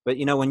else. But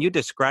when you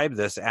describe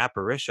this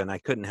apparition, I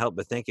couldn't help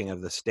but thinking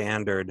of the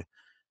standard,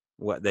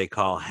 what they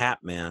call Hat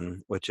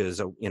Man, which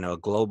is a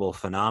global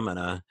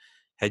phenomena.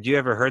 Had you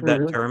ever heard that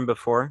Hmm. term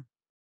before?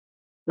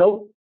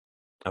 Nope.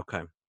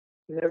 Okay.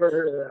 Never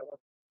heard of that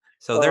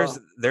So one.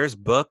 there's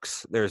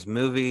books, there's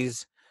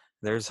movies,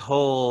 there's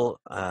whole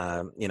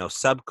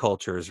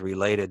subcultures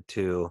related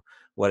to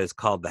what is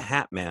called the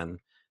Hat Man.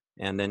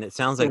 And then it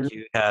sounds like Mhm.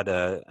 you had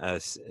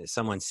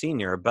someone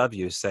senior above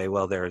you say,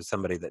 well, there is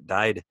somebody that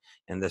died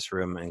in this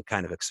room, and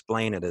kind of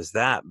explain it as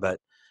that. But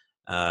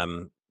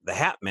the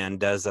Hat Man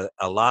does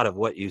a lot of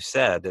what you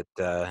said. It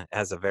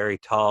has a very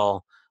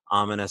tall,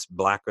 ominous,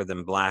 blacker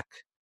than black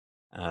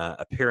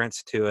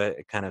appearance to it.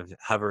 It kind of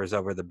hovers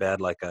over the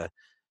bed like a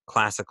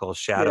classical Yeah.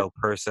 shadow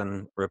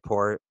person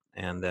report,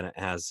 and then it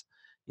has,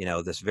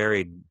 this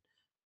very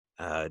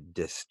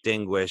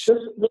distinguished.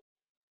 This,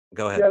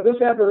 Go ahead. yeah, this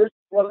apparition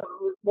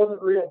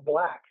wasn't real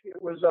black.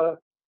 It was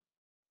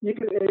you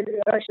could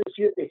actually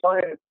see it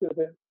defined.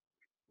 It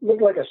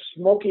looked like a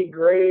smoky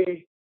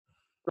grayish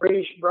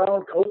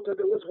brown coat that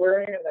it was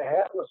wearing, and the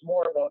hat was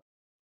more of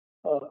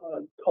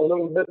a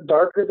little bit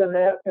darker than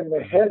that, and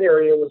the head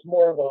area was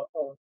more of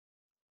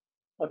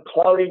a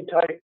cloudy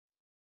type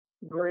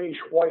grayish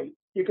white.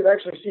 You could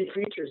actually see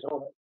features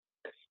on it.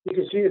 You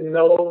could see the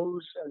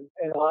nose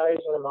and eyes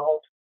and a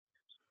mouth.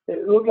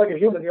 It looked like a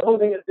human. The only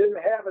thing it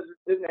didn't have is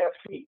it didn't have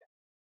feet.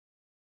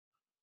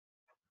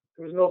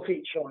 There was no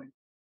feet showing.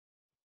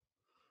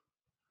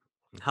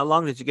 How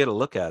long did you get a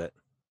look at it?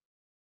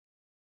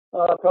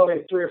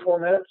 Probably 3 or 4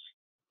 minutes.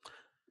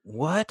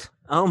 What?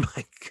 Oh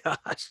my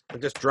gosh! I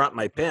just dropped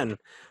my pen.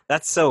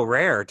 That's so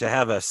rare to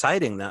have a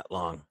sighting that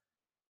long.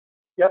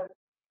 Yep,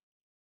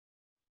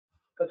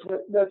 that's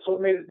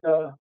what made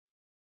it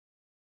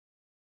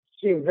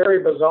seem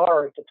very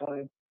bizarre at the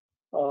time.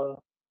 Uh,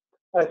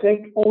 I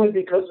think only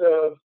because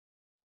of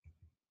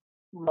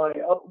my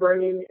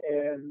upbringing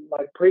and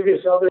my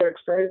previous other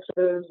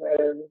experiences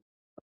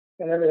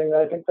and everything.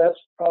 I think that's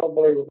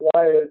probably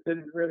why it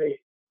didn't really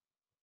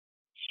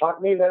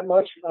shock me that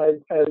much.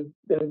 I've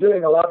been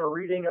doing a lot of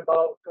reading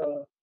about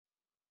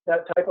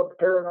that type of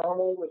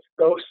paranormal with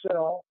ghosts and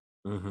all.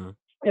 Mm-hmm.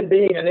 And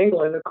being in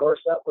England, of course,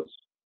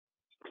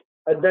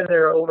 I'd been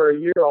there over a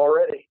year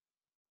already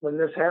when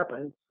this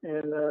happened,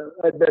 and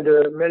I'd been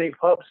to many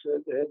pubs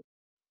that had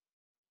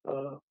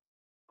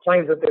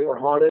claimed that they were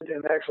haunted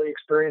and actually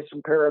experienced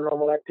some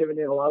paranormal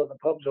activity in a lot of the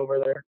pubs over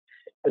there,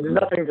 but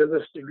nothing to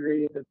this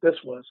degree that this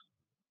was.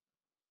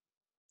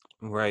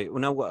 Right.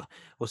 Well, no. Well,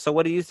 so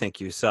what do you think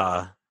you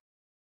saw?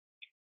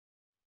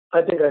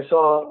 I think I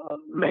saw a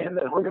man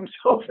that hung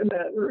himself in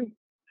that room.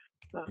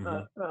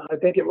 Mm-hmm. I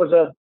think it was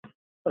a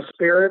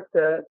spirit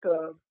that,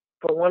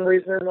 for one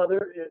reason or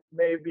another, it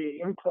may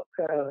be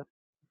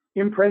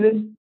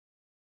imprinted,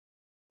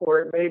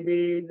 or it may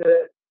be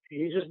that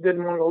he just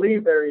didn't want to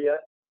leave there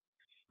yet,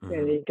 and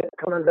Mm-hmm. he kept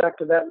coming back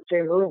to that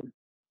same room.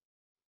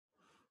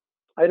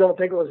 I don't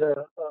think it was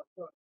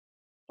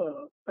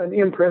an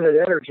imprinted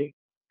energy,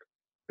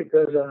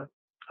 because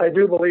I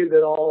do believe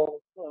that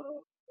all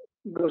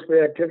ghostly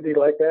activity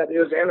like that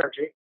is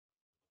energy,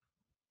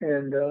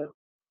 and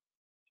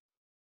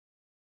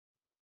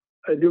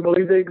I do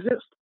believe they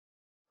exist.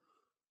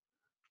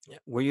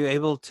 Were you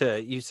able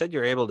to? You said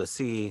you're able to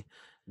see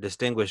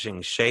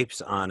distinguishing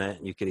shapes on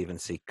it. You could even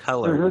see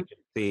color. You Hmm. could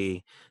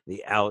see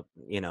the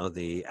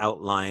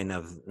outline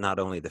of not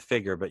only the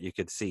figure, but you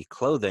could see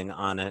clothing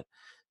on it.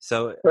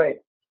 So, Right.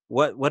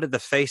 what did the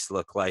face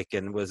look like,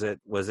 and was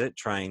it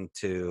trying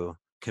to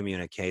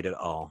communicate at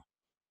all?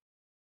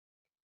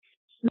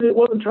 It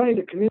wasn't trying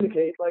to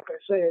communicate, like I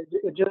say.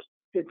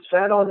 It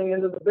sat on the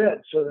end of the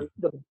bed, so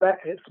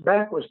its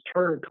back was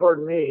turned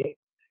toward me.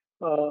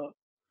 Uh,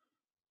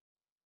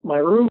 my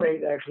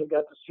roommate actually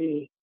got to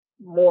see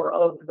more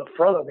of the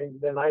front of him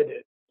than I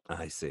did.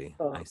 I see.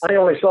 I I see.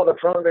 only saw the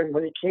front of him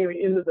when he came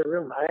into the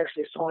room. I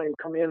actually saw him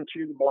come in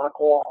through the block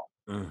wall,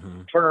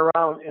 Mm-hmm. turn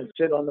around, and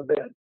sit on the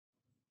bed.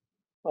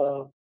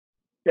 Uh,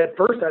 at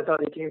first, I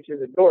thought he came through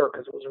the door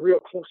because it was real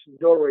close to the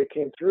door where he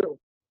came through,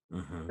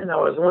 Mm-hmm. and I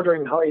was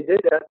wondering how he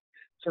did that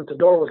since the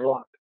door was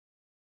locked.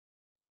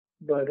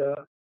 But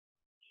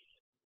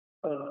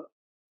uh,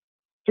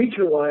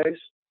 feature-wise,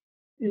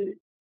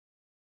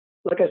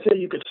 like I said,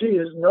 you could see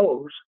his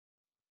nose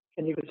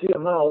and you could see a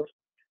mouth,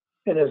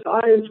 and his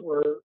eyes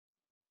were,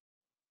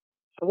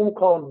 I won't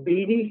call them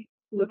beady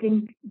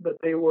looking, but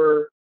they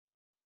were,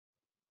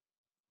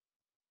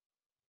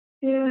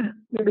 yeah,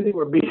 maybe they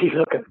were beady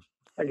looking.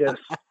 I guess.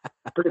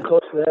 Pretty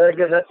close to that. I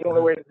guess that's the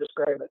only way to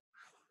describe it.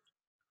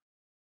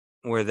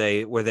 Were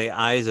they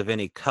eyes of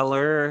any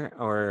color,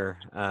 or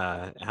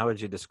how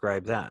would you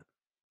describe that?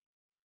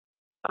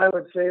 I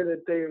would say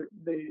that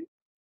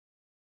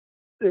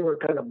they were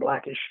kind of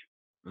blackish.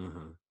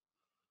 Mm-hmm.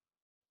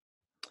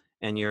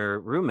 And your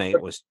roommate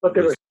but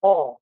they were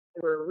small.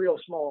 They were real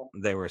small.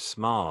 They were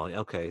small.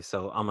 Okay,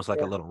 so almost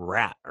like a little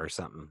rat or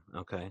something.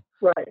 Okay.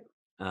 Right.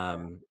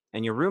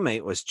 And your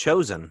roommate was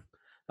chosen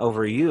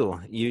over you.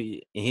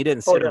 He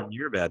didn't sit on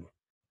your bed.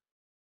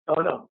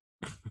 Oh no.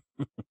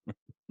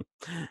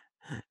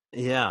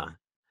 Yeah.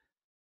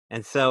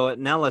 And so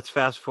now let's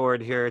fast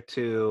forward here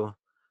to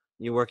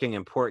you working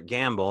in Port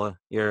Gamble.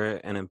 You're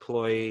an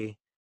employee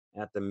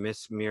at the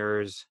Miss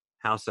Muir's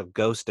House of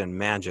Ghost and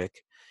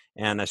Magic,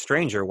 and a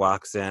stranger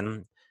walks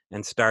in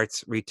and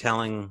starts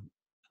retelling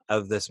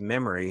of this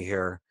memory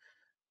here.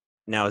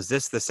 Now, is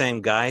this the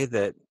same guy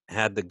that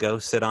had the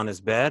ghost sit on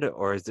his bed,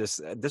 or is this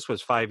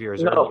was 5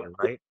 years earlier,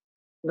 right?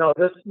 No,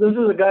 this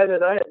is a guy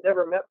that I had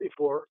never met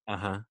before.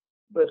 Uh-huh.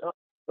 But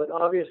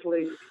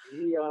obviously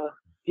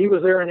he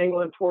was there in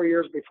England 4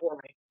 years before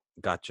me.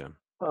 Gotcha.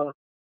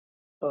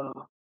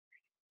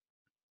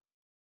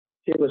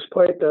 It was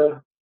quite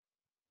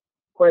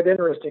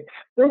interesting.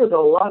 There was a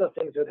lot of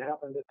things that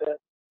happened at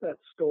that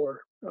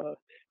store.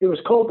 It was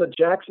called the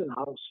Jackson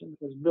House, and it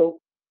was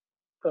built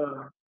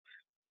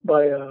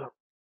by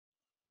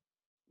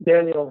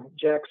Daniel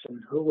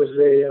Jackson, who was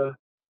a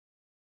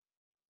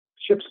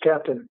ship's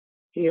captain.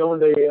 He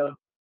owned a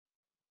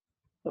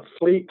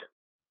fleet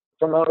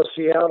from out of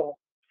Seattle,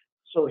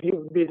 so he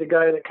would be the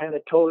guy that kind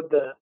of towed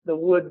the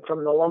wood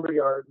from the lumber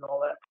yard and all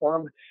that for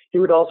him. He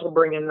would also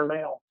bring in the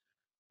mail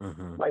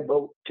by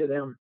boat to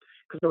them,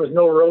 because there was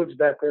no roads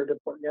back there to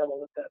Port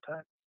Gamble at that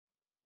time.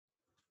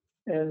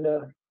 And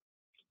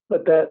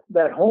but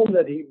that home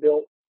that he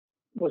built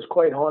was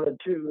quite haunted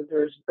too.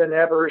 There's been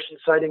apparition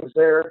sightings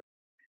there.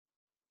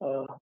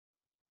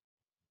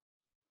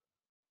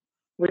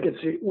 We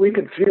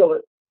could feel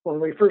it when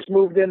we first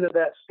moved into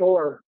that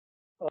store,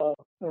 and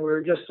we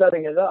were just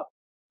setting it up.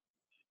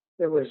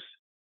 There was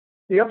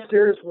the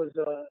upstairs was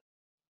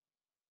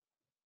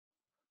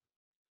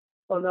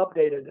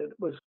unupdated. There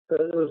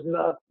was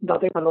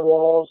nothing on the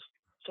walls.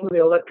 Some of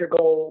the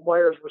electrical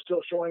wires were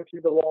still showing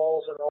through the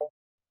walls and all.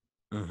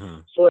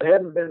 So it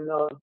hadn't been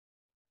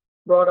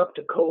brought up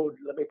to code,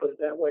 let me put it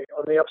that way,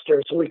 on the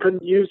upstairs. So we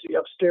couldn't use the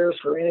upstairs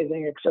for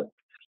anything except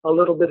a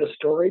little bit of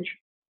storage.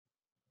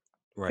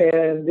 Right.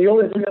 And the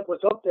only thing that was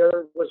up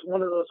there was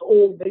one of those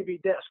old Navy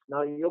desks.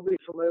 Now, you'll be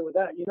familiar with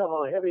that. You know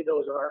how heavy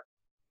those are.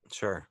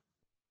 Sure.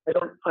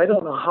 I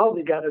don't know how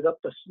they got it up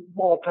the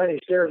small, tiny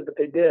stairs, but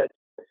they did.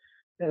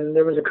 And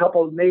there was a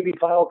couple of Navy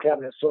file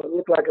cabinets, so it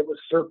looked like it was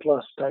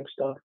surplus type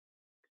stuff.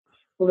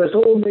 Well, this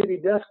old Navy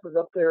desk was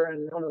up there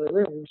in one of the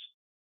rooms,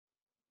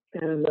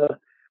 and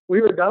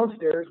we were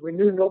downstairs. We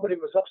knew nobody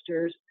was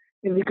upstairs,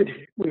 and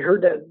we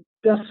heard that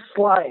desk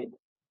slide.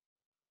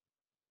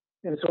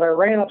 And so I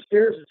ran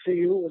upstairs to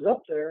see who was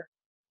up there.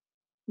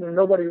 And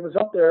nobody was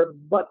up there,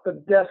 but the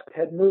desk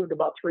had moved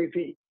about 3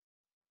 feet,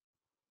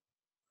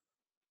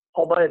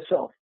 all by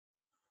itself.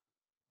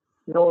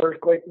 No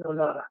earthquake, no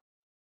nada.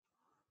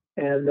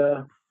 And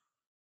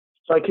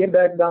so I came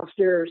back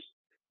downstairs.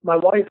 My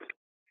wife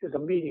is a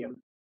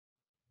medium.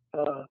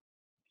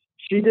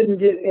 She didn't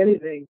get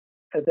anything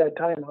at that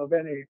time of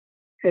any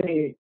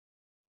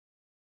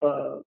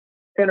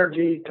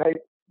energy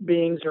type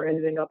beings or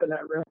anything up in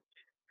that room.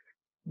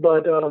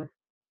 But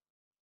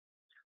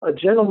a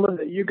gentleman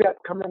that you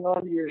got coming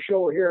on to your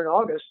show here in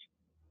August,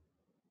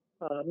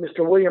 Mr.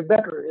 William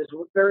Becker, is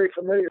very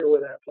familiar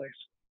with that place.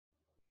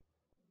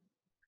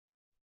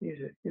 He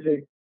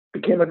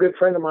became a good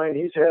friend of mine.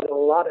 He's had a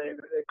lot of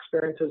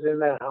experiences in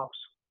that house.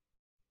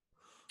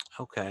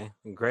 Okay,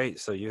 great.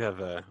 So you have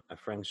a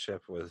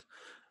friendship with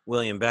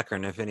William Becker,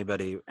 and if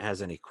anybody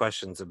has any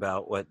questions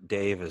about what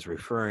Dave is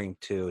referring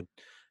to,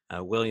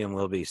 William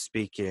will be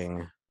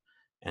speaking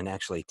and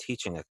actually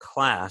teaching a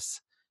class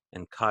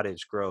in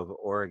Cottage Grove,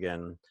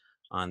 Oregon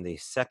on the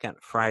second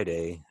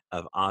Friday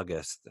of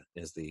August.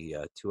 Is the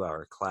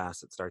 2-hour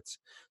class. It starts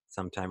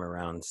sometime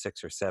around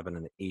 6 or 7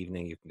 in the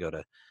evening. You can go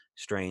to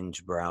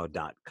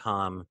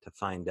strangebrow.com to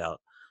find out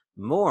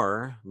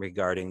more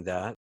regarding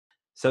that.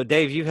 So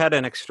Dave, you've had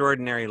an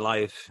extraordinary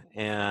life,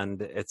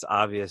 and it's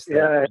obvious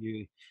that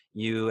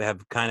you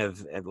have kind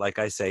of, like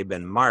I say,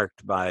 been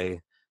marked by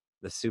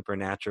the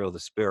supernatural, the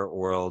spirit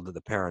world,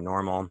 the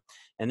paranormal,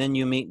 and then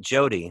you meet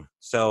Jody.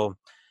 So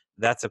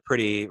that's a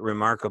pretty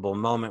remarkable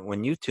moment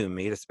when you two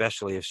meet,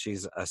 especially if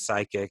she's a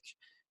psychic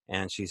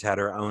and she's had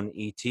her own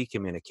ET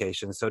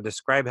communication. So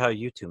describe how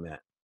you two met.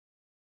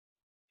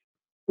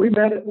 We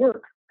met at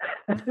work.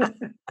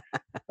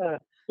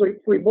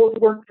 We both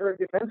worked for a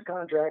defense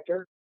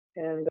contractor,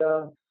 and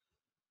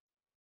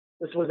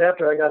this was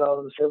after I got out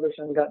of the service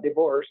and got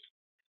divorced.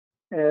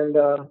 And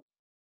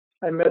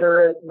I met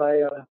her at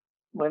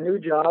my new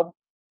job,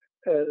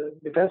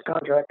 defense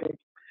contracting,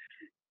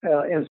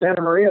 in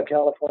Santa Maria,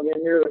 California,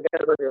 near the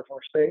Vandenberg Air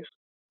Force Base.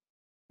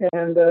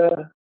 And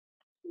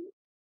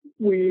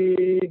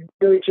we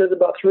knew each other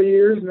about 3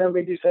 years, and then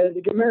we decided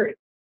to get married.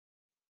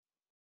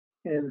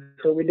 And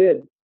so we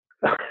did.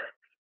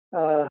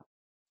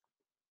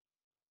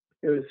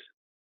 It was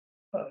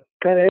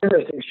kind of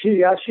interesting.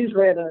 She's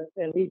ran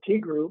an ET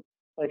group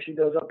like she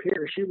does up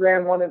here. She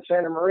ran one in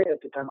Santa Maria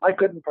at the time. I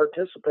couldn't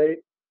participate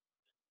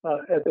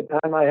at the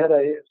time. I had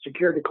a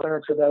security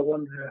clearance that I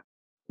wanted to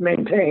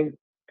maintain,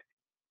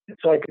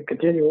 so I could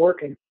continue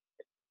working.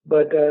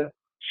 But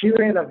she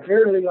ran a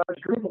fairly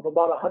large group of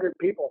about 100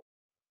 people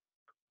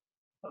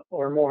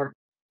or more.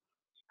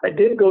 I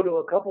did go to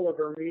a couple of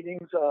her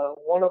meetings.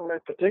 One of them in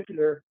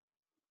particular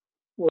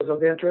was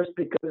of interest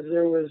because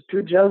there was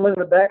two gentlemen in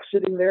the back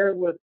sitting there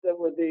with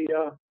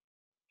the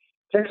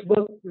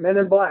textbook Men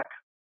in Black.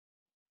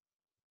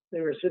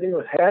 They were sitting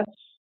with hats,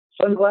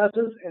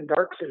 sunglasses, and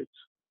dark suits,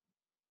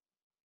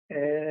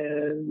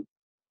 and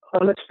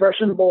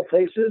unexpressionable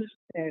faces,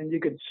 and you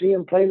could see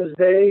them plain as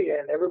day,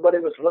 and everybody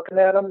was looking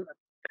at them,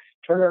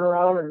 turning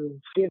around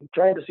and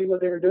trying to see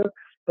what they were doing,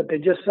 but they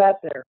just sat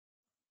there.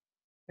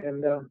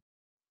 And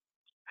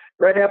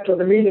right after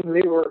the meeting,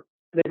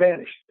 they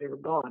vanished. They were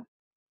gone.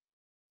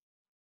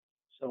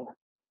 So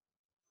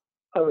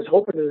I was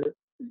hoping to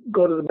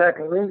go to the back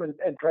of the room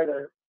and try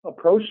to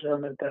approach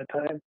them at that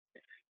time,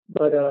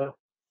 but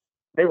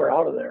they were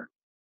out of there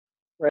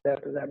right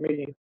after that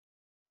meeting.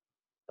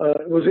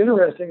 It was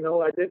interesting,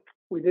 though.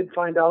 We did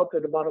find out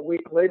that about a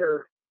week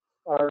later,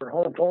 our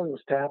home phone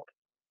was tapped.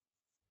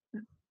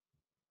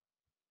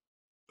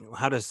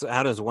 How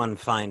does one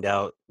find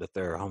out that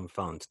their home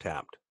phone's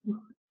tapped?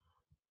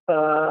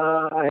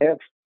 I have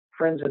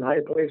friends in high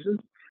places.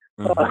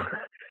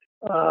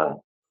 Mm-hmm.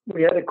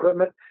 We had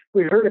equipment.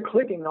 We heard it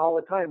clicking all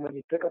the time. When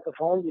you pick up the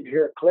phone, you'd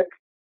hear it click.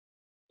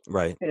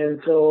 Right.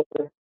 And so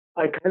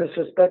I kind of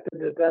suspected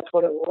that that's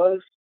what it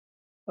was.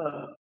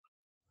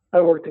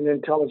 I worked in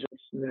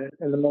intelligence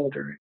in the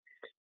military.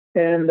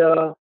 And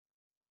I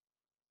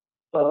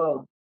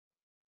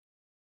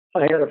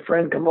had a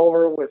friend come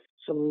over with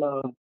some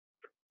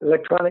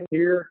electronic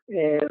gear,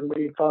 and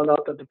we found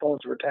out that the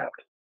phones were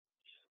tapped.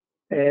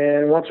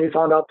 And once we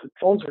found out that the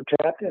phones were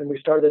tapped and we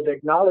started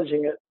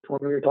acknowledging it when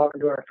we were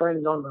talking to our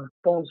friends on the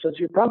phone, since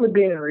you're probably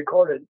being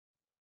recorded,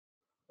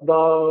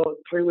 about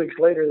 3 weeks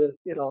later,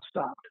 it all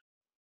stopped.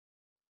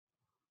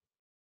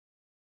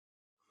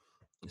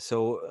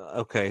 So,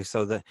 okay.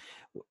 So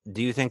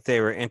do you think they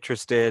were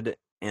interested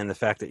in the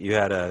fact that you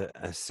had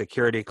a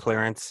security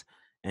clearance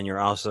and you're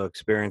also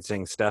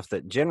experiencing stuff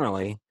that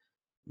generally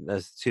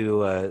those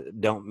two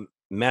don't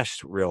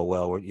mesh real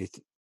well? You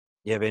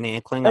have any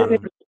inkling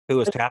on who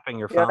was tapping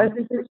your phone?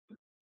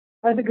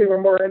 I think they were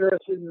more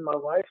interested in my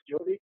wife,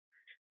 Jody,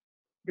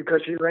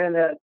 because she ran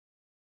that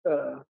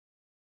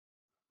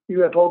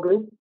UFO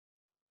group.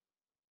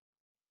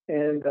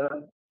 And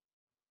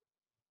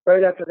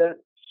right after that,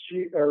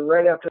 we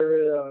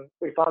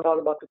found out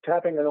about the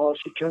tapping and all,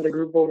 she turned the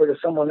group over to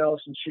someone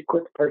else and she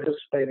quit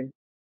participating.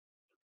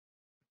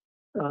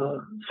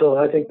 So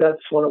I think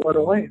that's when it went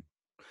away.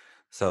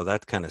 So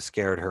that kind of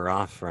scared her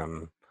off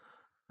from.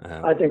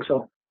 I think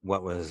so.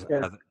 What was?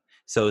 Yeah.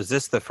 So is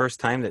this the first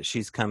time that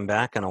she's come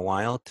back in a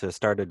while to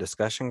start a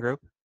discussion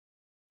group?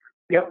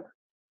 Yep.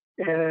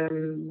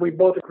 And we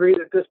both agreed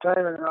at this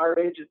time and at our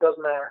age, it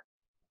doesn't matter.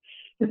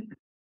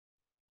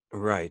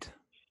 Right.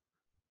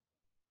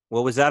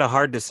 Well, was that a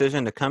hard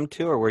decision to come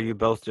to, or were you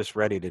both just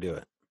ready to do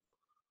it?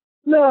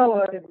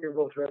 No, I think we were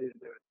both ready to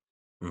do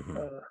it.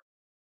 Mm-hmm.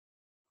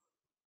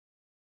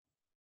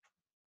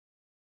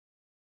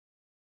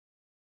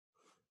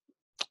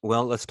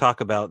 Well, let's talk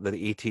about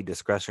the ET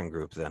discussion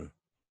group then.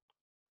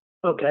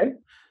 Okay.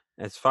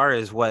 As far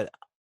as what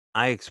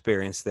I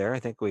experienced there, I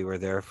think we were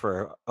there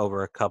for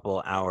over a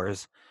couple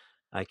hours.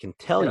 I can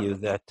tell you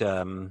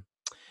that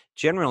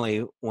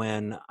generally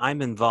when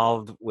I'm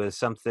involved with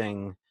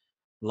something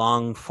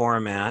long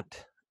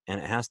format and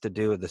it has to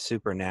do with the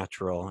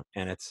supernatural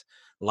and it's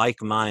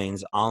like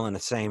minds all in the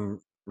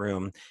same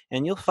room,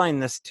 and you'll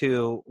find this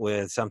too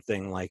with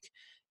something like,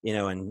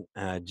 in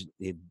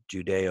the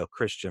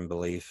Judeo-Christian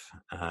belief,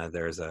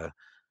 there's a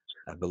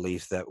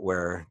belief that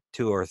where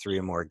two or three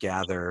or more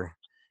gather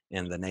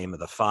in the name of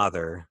the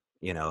Father,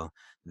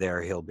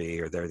 there he'll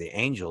be, or there the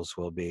angels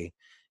will be.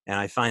 And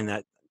I find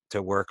that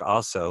to work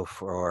also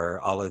for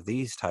all of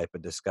these type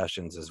of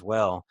discussions as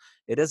well.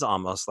 It is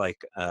almost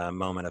like a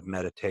moment of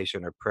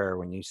meditation or prayer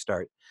when you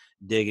start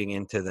digging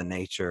into the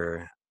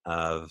nature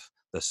of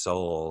the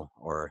soul,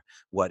 or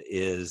what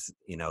is,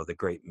 the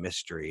great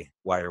mystery.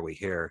 Why are we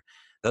here?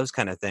 Those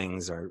kind of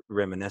things are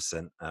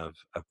reminiscent of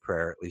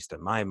prayer, at least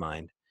in my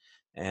mind.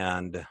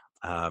 And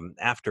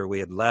after we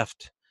had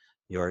left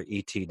your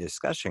ET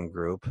discussion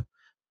group,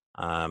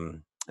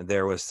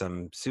 there was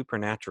some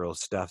supernatural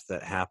stuff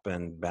that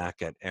happened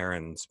back at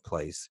Aaron's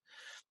place.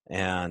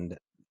 And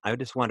I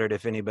just wondered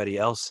if anybody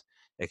else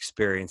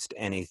experienced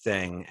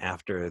anything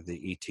after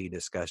the ET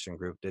discussion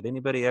group. Did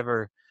anybody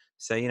ever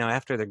say,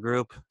 after the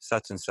group,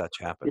 such and such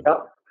happened?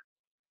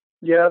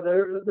 Yeah,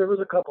 there was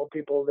a couple of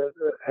people that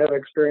have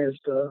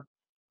experienced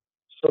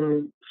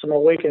some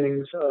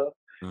awakenings.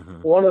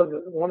 Mm-hmm. One of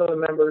the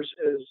members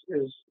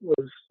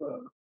was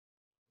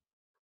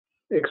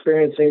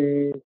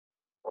experiencing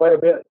quite a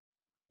bit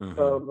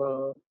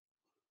Mm-hmm.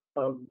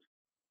 of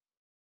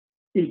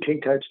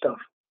ET type stuff,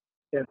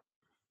 yeah,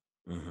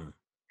 Mm-hmm.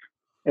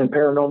 and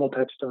paranormal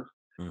type stuff.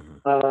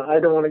 Mm-hmm. I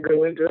don't want to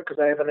go into it because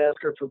I haven't asked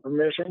her for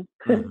permission,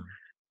 Mm-hmm.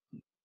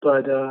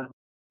 but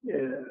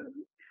yeah,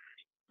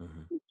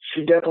 Mm-hmm.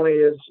 she definitely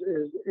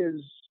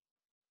is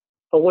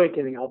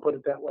awakening. I'll put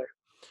it that way.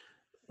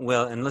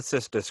 Well, and let's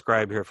just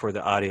describe here for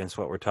the audience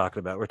what we're talking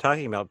about. We're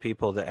talking about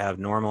people that have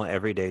normal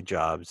everyday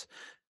jobs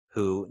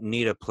who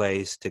need a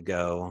place to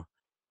go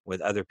with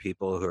other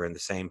people who are in the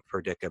same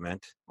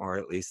predicament, or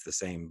at least the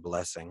same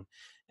blessing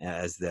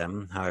as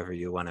them, however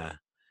you want to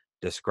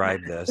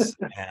describe this.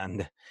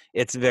 And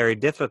it's very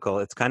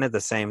difficult. It's kind of the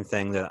same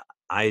thing that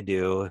I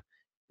do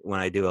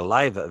when I do a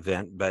live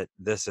event, but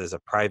this is a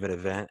private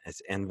event.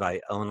 It's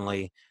invite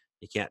only.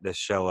 You can't just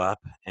show up.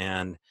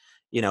 And,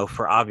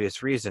 for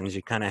obvious reasons,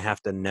 you kind of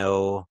have to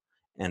know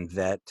and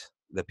vet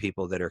the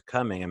people that are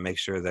coming and make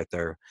sure that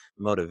their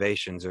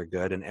motivations are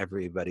good and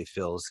everybody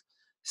feels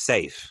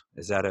safe.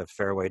 Is that a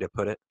fair way to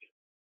put it?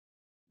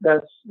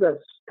 That's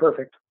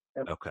perfect.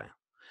 Yep. Okay.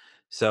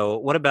 So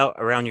what about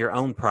around your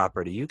own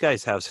property? You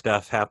guys have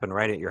stuff happen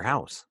right at your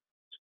house.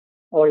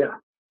 Oh yeah.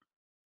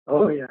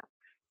 Oh yeah.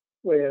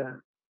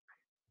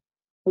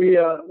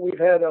 We've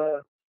had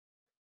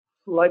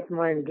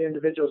like-minded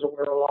individuals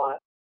over a lot,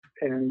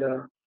 and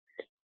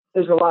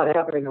there's a lot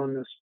happening on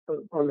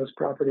this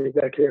property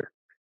back here.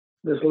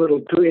 This little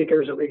 2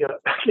 acres that we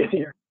got back in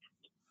here.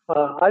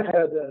 I've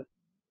had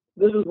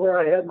this is where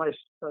I had my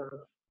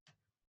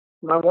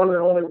one and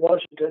only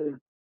Washington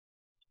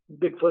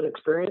Bigfoot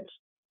experience.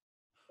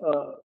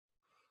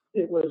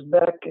 It was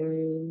back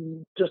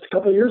in just a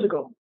couple of years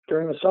ago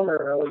during the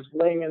summer. I was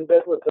laying in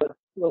bed with the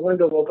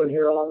window open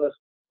here along this,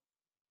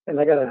 and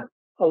I got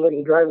a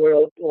little driveway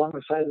along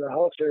the side of the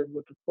house here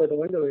where the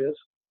window is.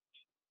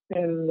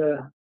 And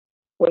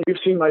well, you've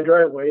seen my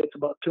driveway; it's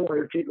about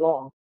 200 feet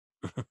long.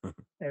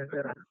 And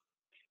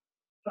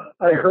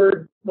I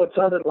heard what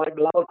sounded like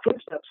loud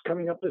footsteps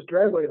coming up this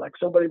driveway, like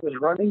somebody was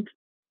running,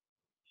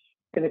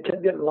 and it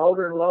kept getting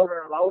louder and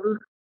louder and louder.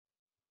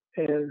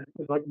 And it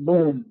was like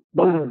boom,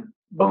 boom,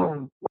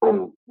 boom,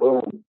 boom,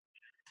 boom,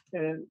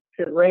 and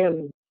it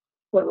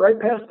went right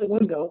past the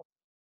window.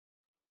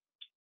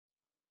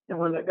 And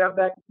when it got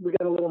back, we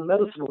got a little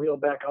medicine wheel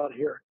back out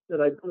here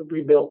that I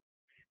rebuilt.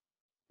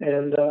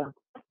 And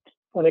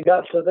when it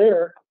got to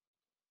there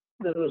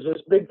was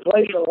this big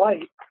flash of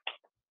light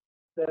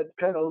that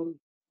kind of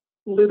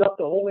lit up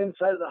the whole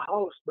inside of the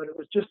house, but it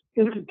was just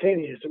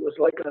instantaneous. It was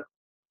like a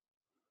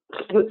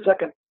split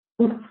second,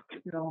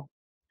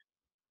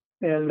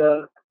 and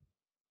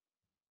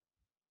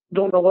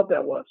don't know what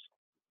that was.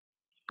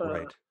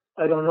 Right.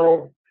 I don't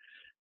know.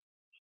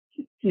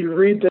 You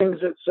read things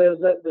that says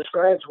that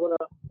describes what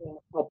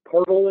a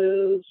portal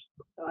is.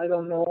 I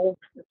don't know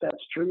if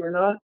that's true or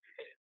not.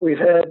 We've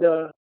had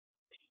a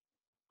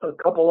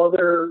couple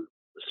other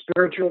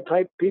spiritual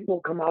type people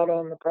come out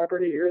on the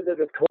property here that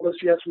have told us,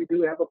 yes, we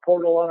do have a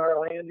portal on our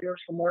land here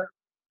somewhere.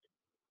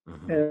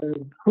 Mm-hmm.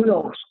 And who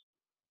knows?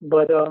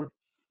 But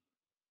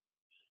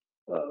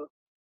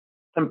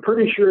I'm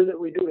pretty sure that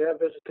we do have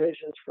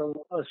visitations from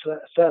a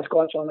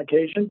Sasquatch on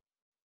occasion.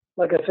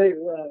 Like I say,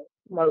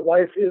 my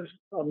wife is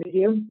a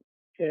medium,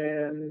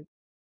 and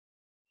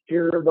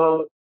here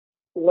about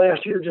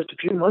last year, just a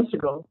few months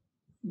ago,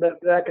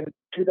 back in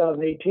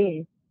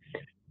 2018,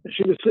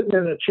 she was sitting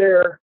in a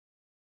chair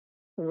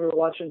and we were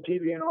watching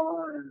TV and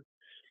all, and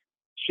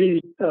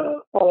she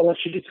all of a sudden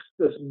she gets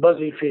this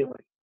buzzy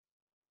feeling.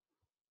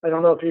 I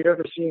don't know if you've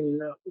ever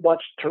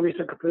watched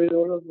Teresa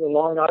Caputo, the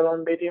Long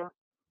Island medium,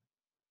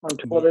 on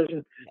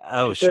television.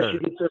 Oh, sure.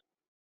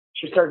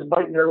 She starts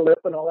biting her lip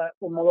and all that.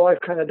 Well, my wife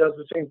kind of does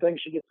the same thing.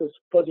 She gets this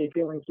fuzzy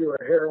feeling through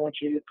her hair when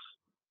she gets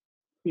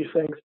these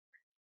things.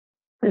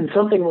 And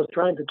something was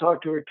trying to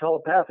talk to her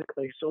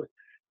telepathically. So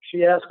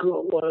she asked who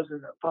it was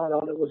and found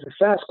out it was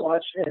a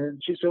Sasquatch.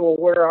 And she said, well,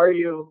 where are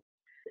you?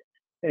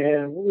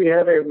 And we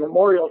have a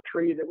memorial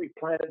tree that we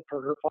planted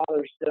for her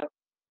father's death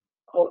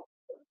out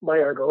by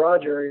our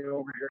garage area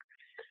over here.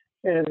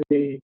 And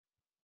the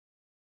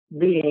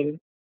being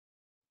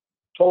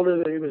told her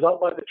that he was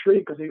out by the tree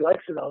because he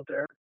likes it out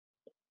there.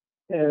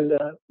 And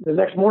the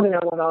next morning I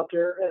went out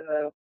there,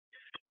 and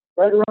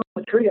right around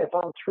the tree I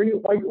found 3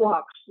 white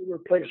rocks that were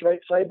placed right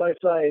side by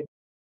side,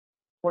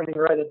 pointing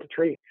right at the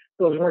tree.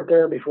 Those weren't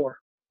there before.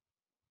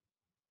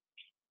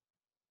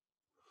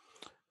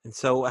 And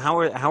so how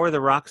are the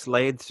rocks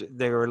laid?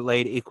 They were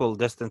laid equal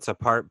distance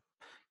apart?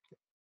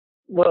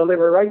 Well, they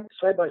were right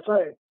side by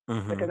side.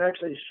 Mm-hmm. I can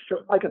actually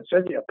I can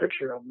send you a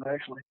picture of them,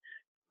 actually.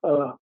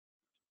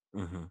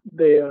 Mm-hmm.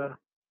 They,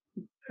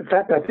 in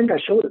fact, I think I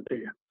showed it to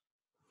you.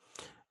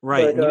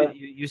 Right. But,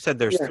 you said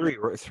there's three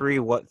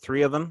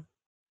of them?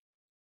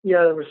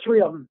 Yeah, there was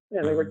 3 of them,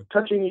 and they were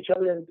touching each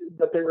other,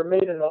 but they were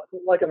made in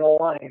like in a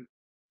line.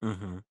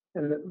 Mm-hmm.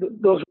 And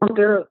those weren't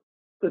there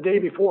the day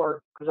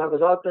before, because I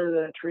was out there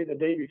that tree the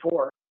day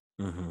before.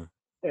 Mm-hmm.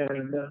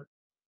 And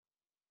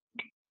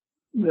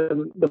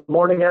the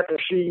morning after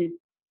she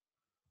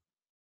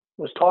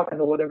was talking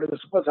to whatever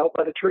this was out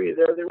by the tree,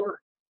 there they were.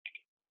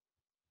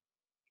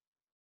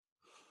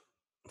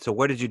 So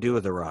what did you do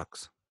with the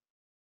rocks?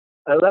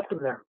 I left them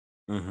there.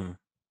 Mm-hmm.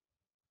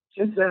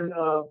 Since then,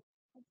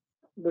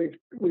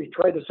 we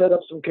tried to set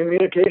up some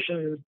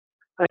communication.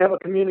 I have a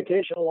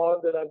communication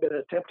log that I've been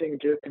attempting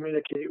to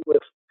communicate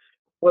with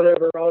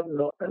whatever out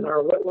in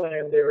our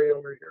wetland area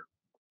over here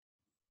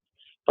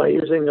by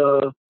using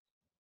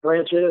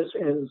branches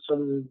and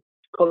some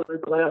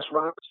colored glass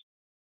rocks.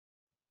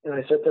 And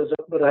I set those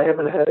up, but I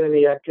haven't had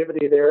any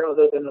activity there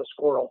other than a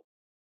squirrel.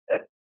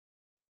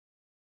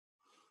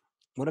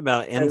 What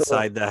about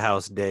inside the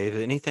house, Dave?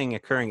 Anything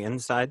occurring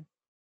inside?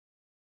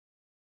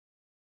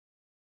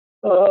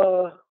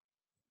 Not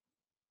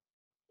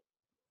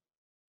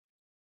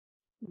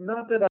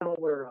that I'm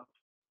aware of.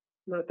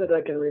 Not that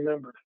I can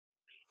remember.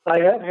 I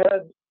have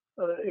had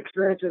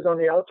experiences on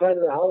the outside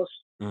of the house,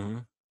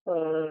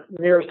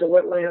 nearest to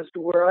wetlands, to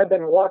where I've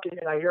been walking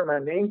and I hear my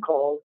name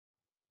called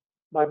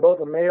by both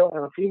a male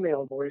and a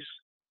female voice,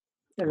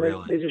 and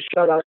Really? they just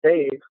shout out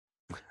Dave.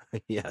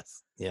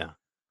 Yes. Yeah.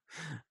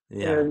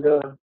 And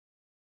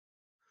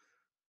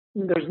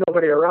there's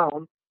nobody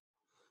around,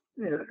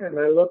 and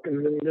I look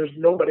and there's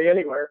nobody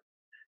anywhere,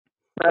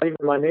 not even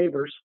my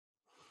neighbors,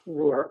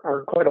 who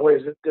are quite a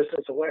ways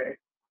distance away.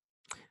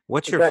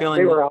 What's your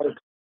feeling?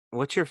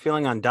 What's your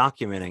feeling on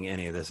documenting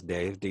any of this,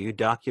 Dave? Do you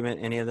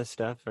document any of this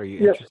stuff? Are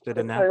you interested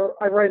in that?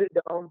 I write it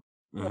down.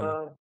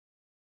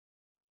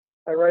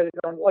 I write it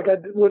down like I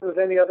would with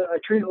any other. I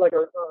treat it like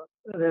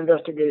an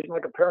investigation,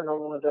 like a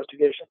paranormal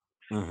investigation.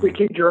 We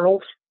keep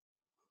journals.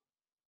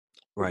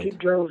 Right. We keep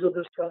journals of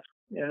this stuff.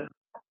 Yeah.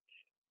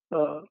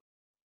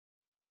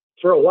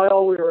 For a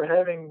while, we were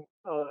having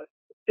pine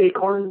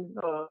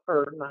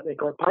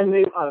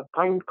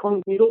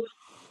cone needles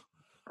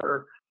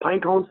or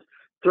pine cones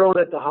thrown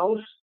at the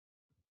house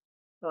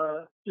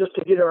just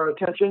to get our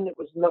attention. It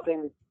was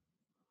nothing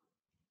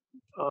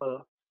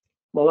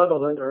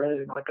malevolent or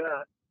anything like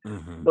that.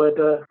 But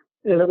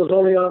and it was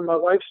only on my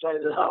wife's side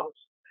of the house.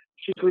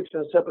 She sleeps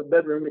in a separate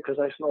bedroom because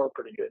I snore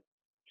pretty good.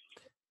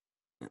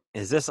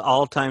 Is this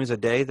all times a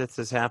day that this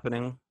is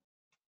happening?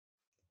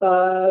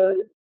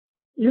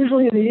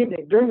 Usually in the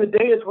evening. During the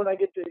day is when I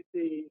get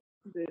the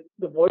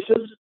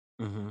voices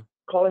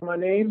calling my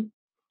name,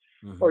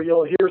 or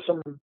you'll hear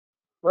some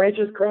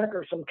branches crack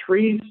or some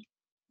trees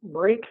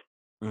break.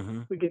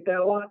 We get that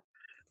a lot.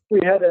 We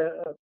had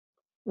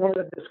one of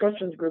the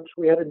discussions groups.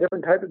 We had a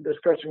different type of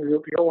discussion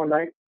group here one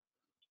night,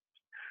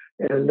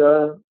 and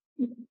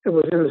it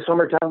was in the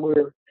summertime. We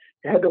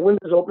had the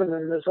windows open,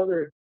 and this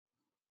other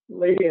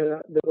lady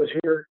that was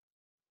here,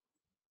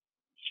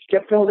 she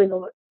kept feeling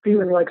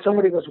like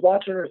somebody was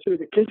watching her through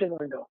the kitchen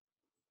window.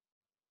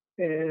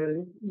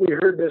 And we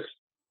heard this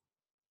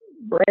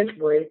branch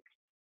break.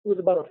 It was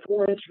about a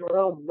 4-inch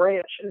round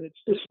branch, and it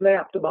just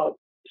snapped about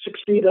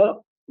 6 feet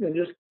up and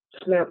just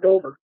snapped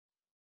over.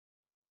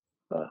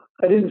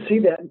 I didn't see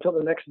that until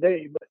the next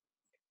day, but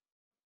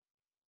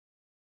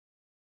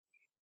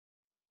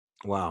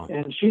wow.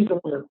 And she's the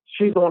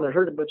one that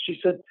heard it, but she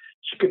said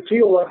she could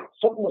feel like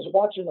something was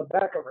watching the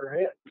back of her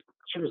head.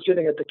 She was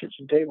sitting at the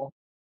kitchen table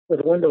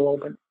with the window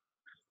open.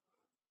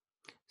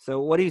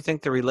 So what do you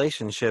think the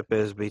relationship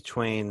is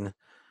between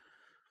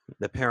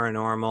the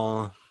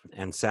paranormal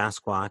and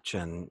Sasquatch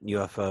and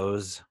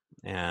UFOs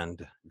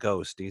and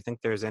ghosts? Do you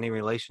think there's any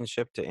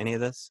relationship to any of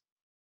this?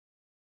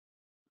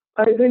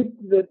 I think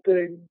that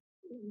the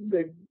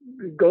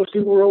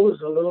ghosty world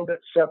is a little bit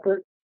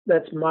separate.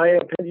 That's my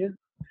opinion.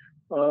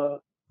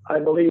 I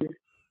believe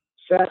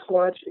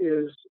Sasquatch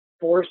is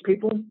forest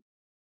people.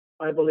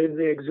 I believe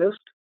they exist.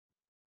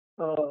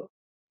 I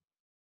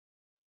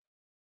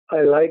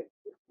like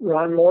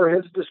Ron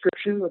Moorhead's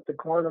description with the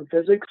quantum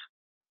physics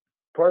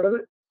part of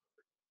it.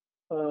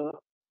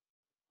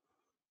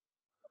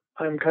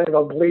 I'm kind of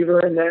a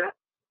believer in that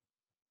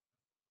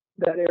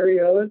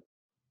area of it.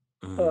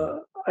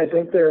 I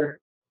think they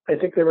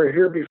were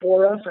here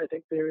before us.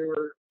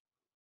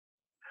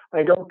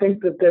 I don't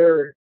think that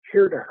they're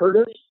here to hurt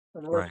us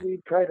unless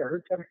we try to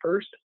hurt them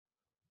first.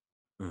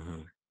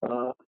 I'm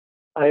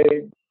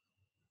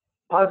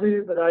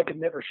positive that I could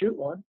never shoot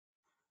one.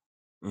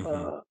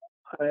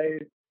 I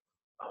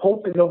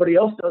hope that nobody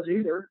else does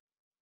either.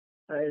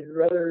 I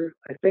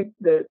think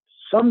that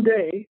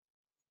someday,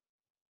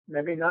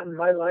 maybe not in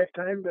my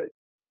lifetime, but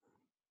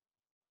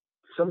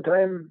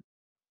sometime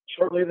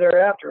shortly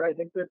thereafter, I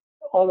think that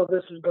all of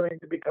this is going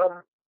to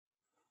become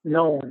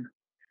known.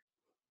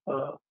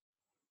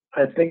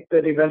 I think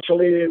that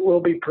eventually it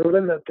will be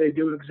proven that they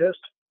do exist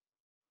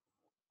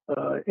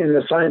in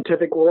the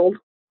scientific world,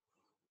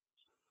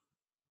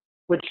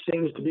 which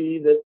seems to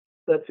be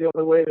that's the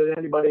only way that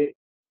anybody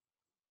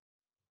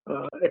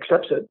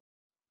accepts it,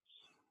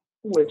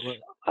 which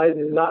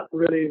I'm not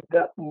really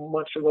that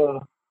much of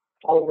a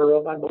follower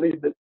of. I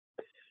believe that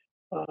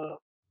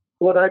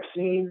what I've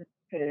seen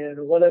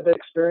and what I've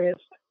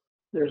experienced,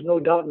 there's no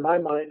doubt in my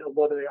mind of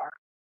what they are.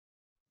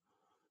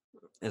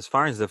 As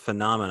far as the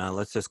phenomena,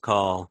 let's just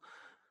call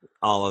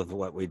all of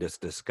what we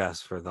just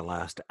discussed for the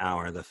last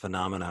hour, the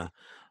phenomena,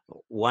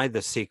 why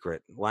the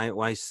secret?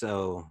 Why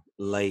so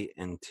late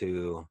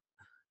into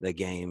the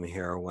game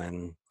here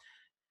when,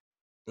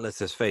 let's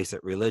just face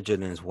it,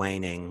 religion is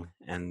waning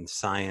and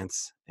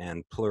science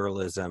and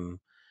pluralism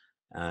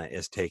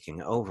is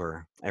taking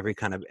over.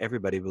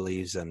 Everybody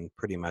believes in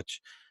pretty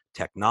much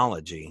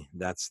technology.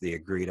 That's the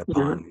agreed Mhm.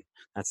 upon.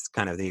 That's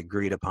kind of the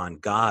agreed upon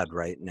God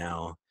right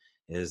now,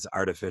 is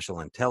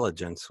artificial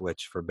intelligence,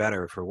 which for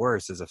better or for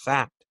worse is a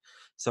fact.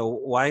 So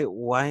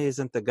why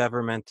isn't the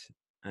government,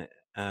 uh,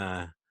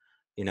 uh,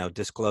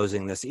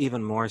 disclosing this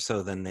even more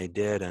so than they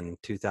did in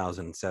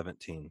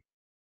 2017?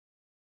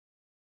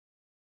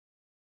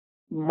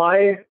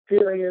 My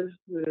feeling is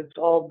that it's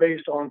all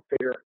based on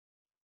fear.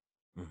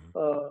 Hmm.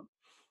 Uh,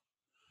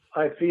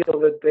 I feel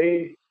that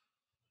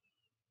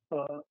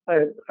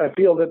I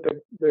feel that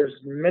there's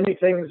many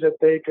things that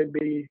they could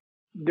be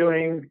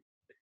doing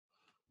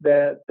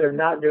that they're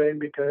not doing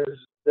because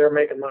they're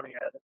making money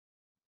at it.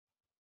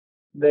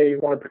 They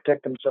want to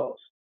protect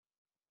themselves,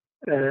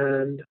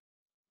 and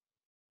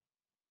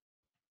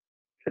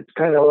it's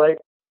kind of like,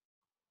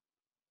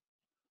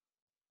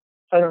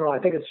 I don't know. I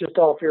think it's just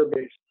all fear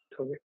based.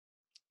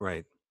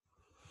 Right.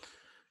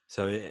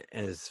 So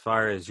as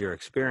far as your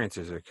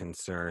experiences are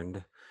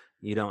concerned,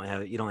 you don't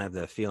have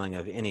the feeling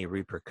of any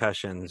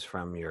repercussions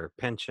from your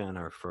pension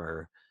or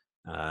for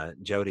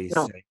Jody's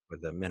No, sake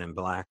with the Men in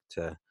Black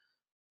to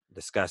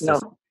discuss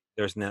this. no,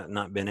 There's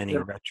not been any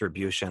no,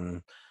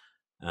 retribution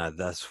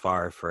thus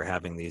far for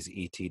having these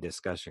ET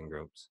discussion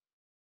groups.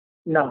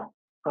 no.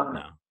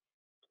 No.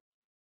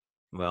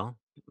 Well,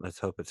 let's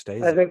hope it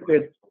stays I that think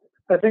that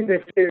I think they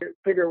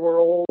figure we're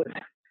old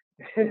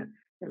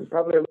and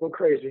probably a little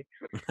crazy.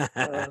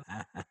 way.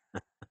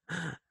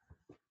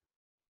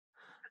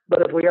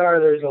 But if we are,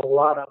 there's a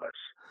lot of us,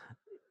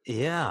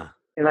 Yeah.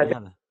 and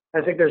Yeah.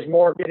 I think there's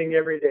more getting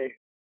every day.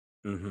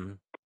 Hmm.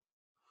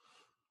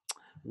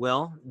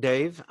 Well,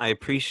 Dave, I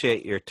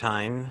appreciate your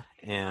time,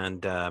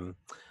 and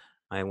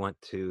I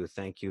want to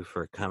thank you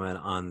for coming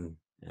on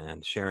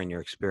and sharing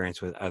your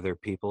experience with other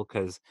people,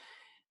 because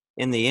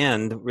in the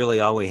end, really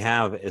all we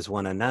have is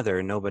one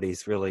another.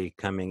 Nobody's really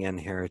coming in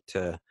here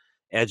to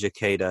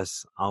educate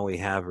us. All we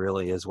have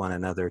really is one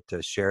another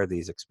to share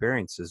these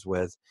experiences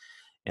with.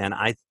 And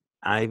I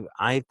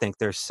think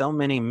there's so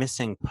many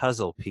missing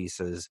puzzle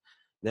pieces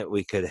that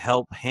we could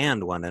help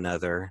hand one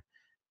another.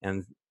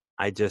 And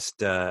I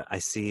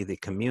see the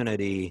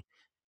community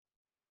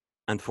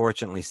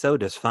unfortunately so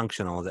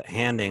dysfunctional that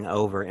handing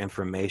over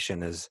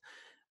information is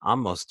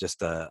almost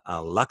just a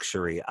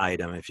luxury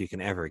item if you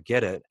can ever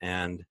get it.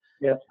 And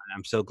Yes.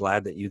 I'm so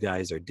glad that you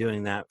guys are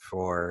doing that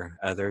for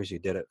others. You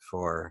did it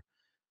for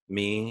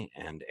me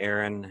and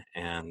Aaron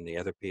and the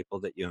other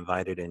people that you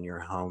invited in your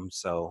home.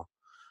 So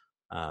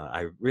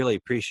I really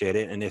appreciate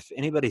it. And if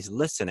anybody's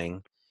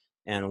listening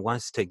and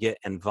wants to get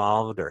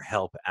involved or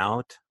help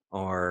out,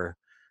 or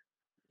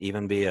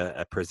even be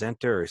a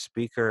presenter or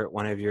speaker at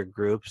one of your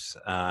groups,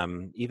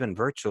 even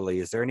virtually,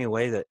 is there any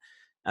way that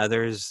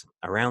others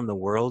around the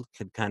world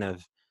could kind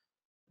of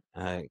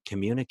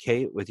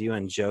communicate with you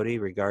and Jody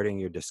regarding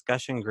your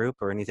discussion group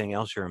or anything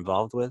else you're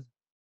involved with?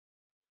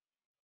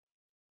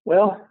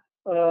 Well,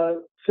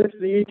 since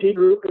the ET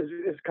group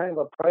is kind of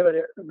a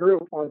private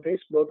group on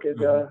Facebook, it'd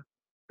Hmm.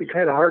 be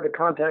kind of hard to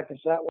contact us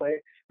that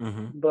way.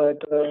 Hmm.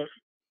 But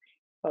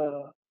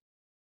uh,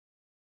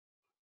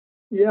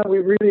 yeah, we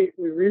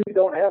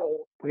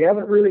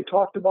haven't really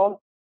talked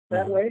about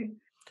that Hmm. way.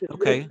 It's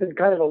Okay. been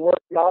kind of a word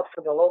of mouth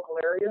for the local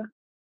area.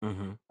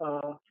 Hmm.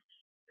 Uh,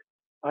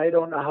 I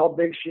don't know how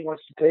big she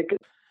wants to take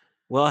it.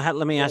 Well,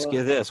 let me ask So,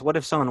 you this. What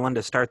if someone wanted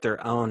to start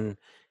their own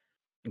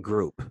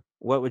group?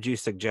 What would you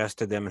suggest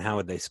to them and how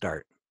would they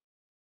start?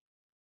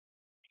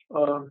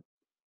 um,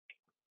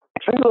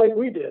 kind of like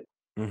we did,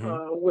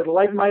 Hmm. with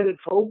like-minded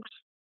folks,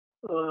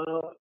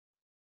 uh,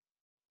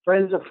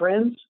 friends of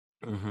friends,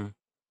 Hmm.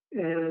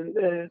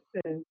 and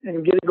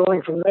get it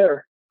going from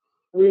there.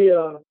 We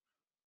uh,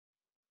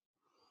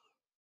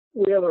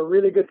 we have a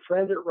really good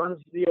friend that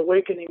runs the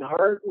Awakening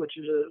Heart, which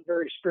is a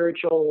very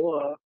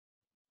spiritual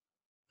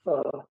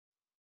uh,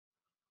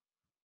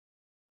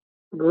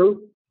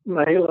 group.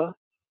 Mahela,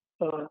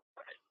 uh,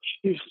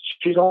 she's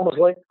she's almost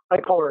like, I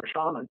call her a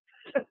shaman.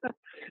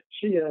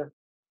 she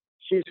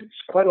she's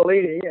quite a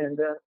lady, and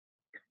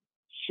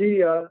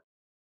she uh,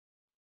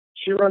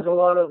 she runs a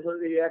lot of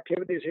the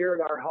activities here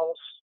at our house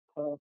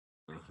uh,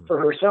 Hmm. for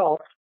herself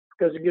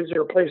because it gives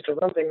her a place to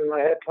run things, and I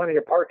had plenty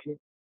of parking.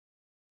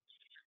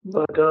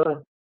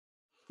 But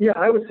yeah,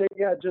 I would say,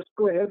 yeah, just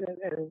go ahead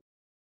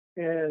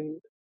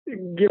and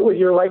get with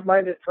your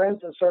like-minded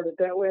friends and start it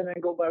that way, and then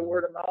go by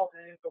word of mouth,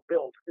 and it'll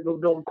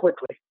build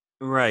quickly.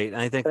 Right.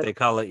 I think they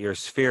call it your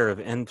sphere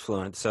of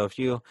influence. So if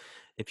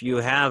you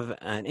have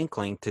an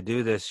inkling to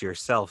do this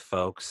yourself,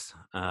 folks,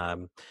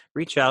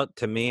 reach out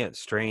to me at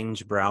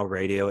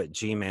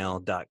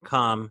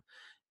strangebrowradio@gmail.com,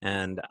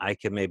 and I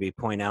can maybe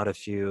point out a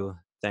few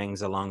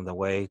things along the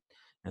way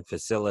and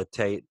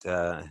facilitate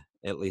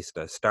at least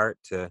a start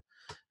to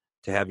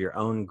to have your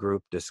own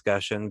group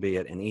discussion, be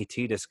it an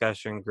ET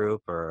discussion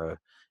group or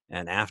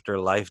an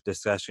afterlife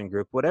discussion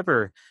group,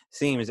 whatever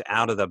seems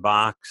out of the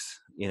box,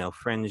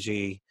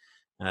 fringy,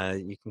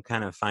 you can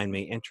kind of find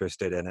me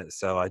interested in it.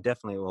 So I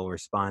definitely will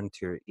respond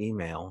to your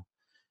email.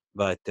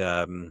 But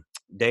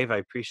Dave, I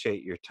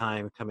appreciate your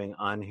time coming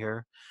on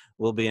here.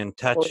 We'll be in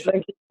touch. Well,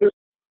 thank you.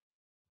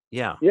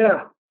 Yeah.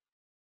 Yeah.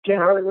 Can't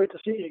hardly wait to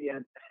see you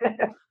again.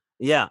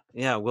 Yeah.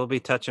 We'll be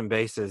touching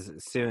bases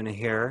soon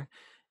here.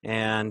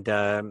 And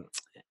I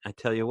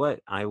tell you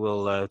what, I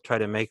will try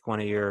to make one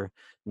of your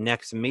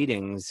next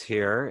meetings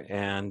here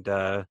and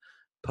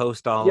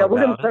post all about it.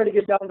 We're going to try to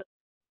get down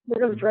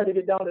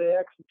to the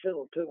X and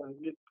Chisel too, and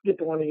get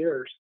to one of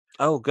yours.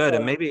 Oh, good.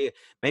 And maybe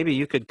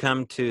you could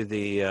come to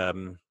the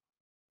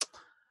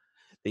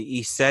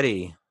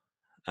ECETI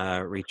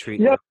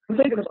retreat. Yeah, I'm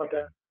thinking about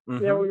that.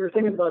 Mm-hmm. Yeah, we were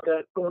thinking about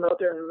that, going out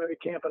there and maybe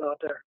camping out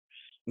there.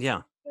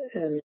 Yeah.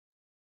 And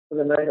for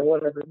the night or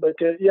whatever. But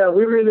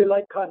we really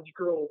like Cottage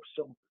Grove.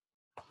 So.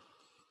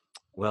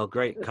 Well,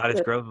 great.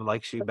 Cottage Grove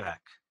likes you back.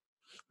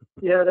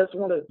 Yeah, that's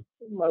one of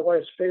my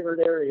wife's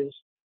favorite areas.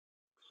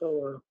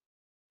 So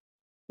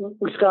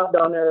we stop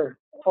down there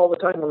all the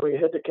time when we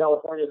head to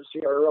California to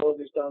see our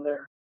relatives down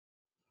there.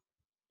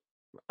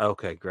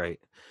 Okay, great.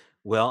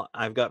 Well,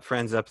 I've got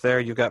friends up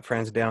there. You've got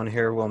friends down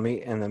here. We'll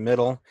meet in the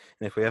middle.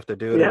 And if we have to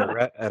do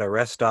it at a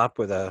rest stop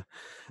with a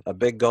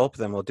big gulp,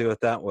 then we'll do it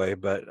that way.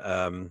 But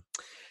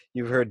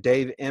you've heard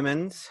Dave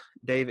Emmons.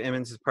 Dave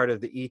Emmons is part of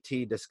the ET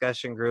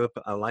discussion group,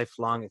 a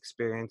lifelong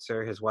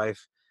experiencer. His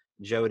wife,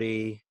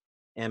 Jody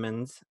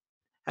Emmons.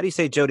 How do you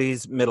say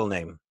Jody's middle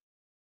name?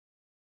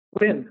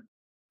 Lynn.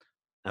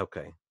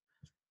 Okay.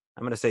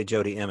 I'm going to say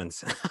Jody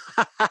Emmons.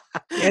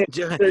 There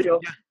you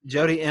go.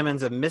 Jody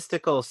Emmons of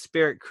Mystical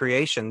Spirit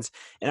Creations.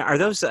 And are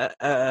those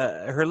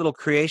her little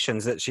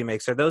creations that she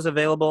makes? Are those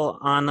available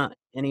on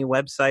any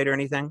website or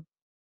anything?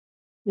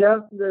 Yeah,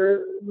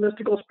 they're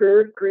Mystical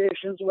Spirit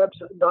Creations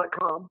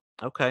website.com.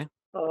 Okay.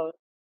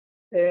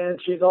 And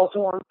she's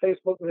also on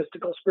Facebook,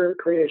 Mystical Spirit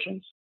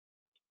Creations.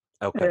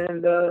 Okay.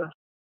 And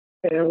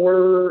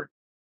we're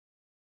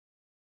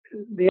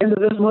the end of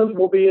this month.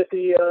 We'll be at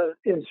the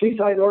in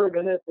Seaside,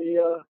 Oregon, at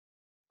the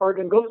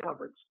Oregon Ghost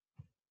Conference.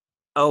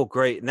 Oh,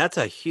 great. And that's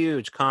a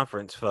huge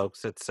conference,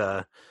 folks. It's,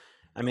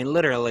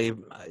 literally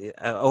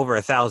over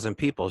 1,000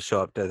 people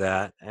show up to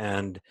that.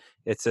 And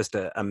it's just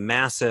a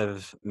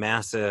massive,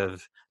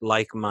 massive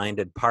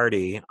like-minded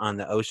party on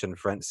the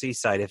oceanfront.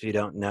 Seaside, if you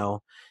don't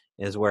know,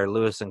 is where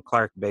Lewis and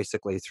Clark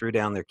basically threw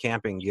down their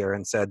camping gear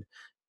and said,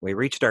 we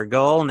reached our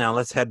goal, now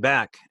let's head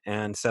back.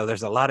 And so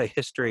there's a lot of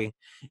history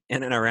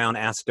in and around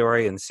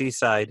Astoria and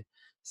Seaside.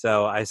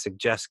 So I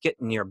suggest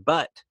getting your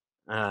butt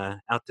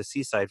out to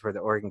Seaside for the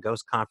Oregon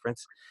Ghost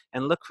Conference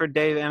and look for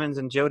Dave Emmons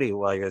and Jody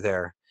while you're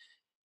there.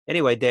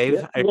 Anyway,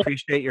 Dave, I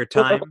appreciate your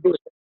time.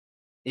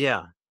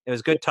 Yeah, it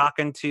was good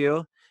talking to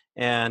you,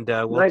 and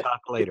we'll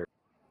talk later.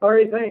 All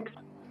right, thanks.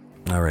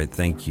 All right,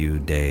 thank you,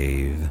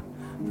 Dave,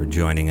 for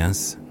joining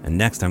us. And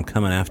next, I'm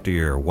coming after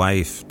your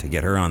wife to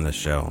get her on the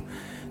show,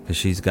 because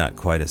she's got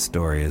quite a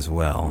story as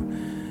well.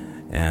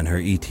 And her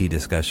ET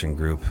discussion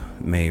group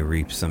may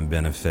reap some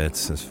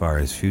benefits as far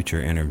as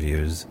future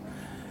interviews.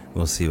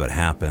 We'll see what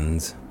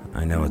happens.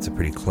 I know it's a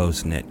pretty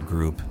close-knit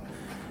group,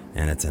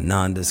 and it's a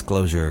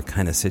non-disclosure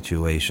kind of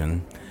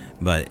situation.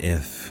 But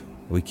if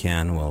we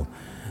can, we'll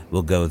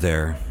go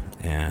there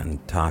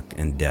and talk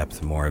in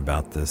depth more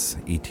about this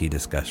ET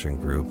discussion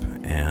group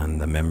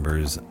and the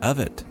members of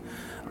it,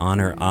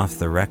 on or off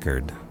the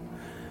record.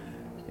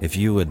 If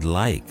you would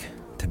like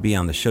to be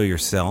on the show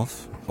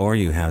yourself, or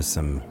you have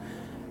some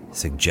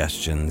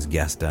suggestions,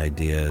 guest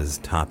ideas,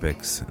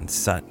 topics, and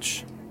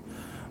such,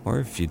 or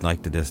if you'd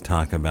like to just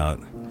talk about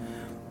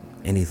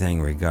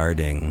anything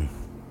regarding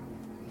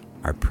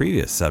our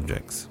previous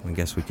subjects, I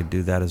guess we could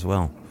do that as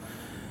well.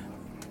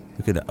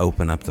 We could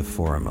open up the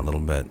forum a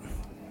little bit.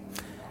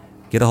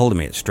 Get a hold of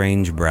me at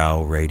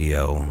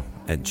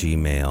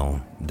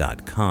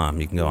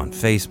strangebrowradio@gmail.com. You can go on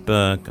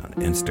Facebook, on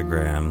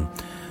Instagram,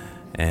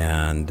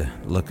 and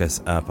look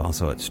us up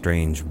also at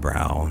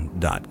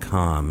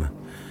strangebrow.com.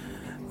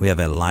 We have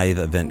a live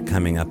event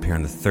coming up here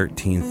on the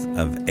 13th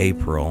of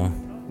April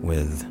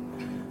with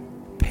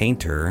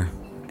painter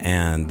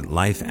and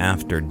life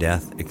after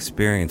death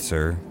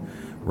experiencer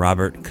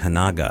Robert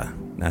Kanaga.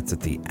 That's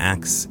at the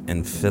Axe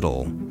and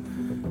Fiddle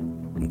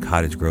in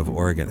Cottage Grove,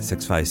 Oregon, at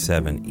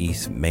 657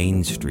 East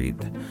Main Street.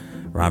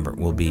 Robert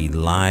will be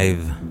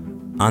live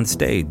on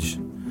stage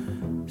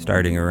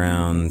starting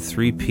around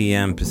 3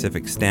 p.m.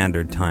 Pacific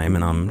Standard Time,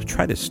 and I'm going to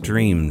try to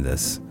stream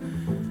this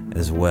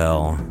as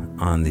well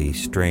on the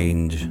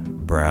Strange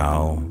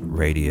Brow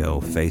Radio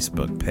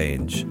Facebook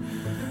page,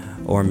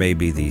 or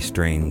maybe the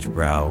Strange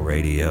Brow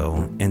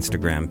Radio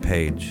Instagram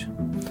page.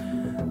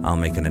 I'll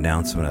make an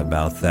announcement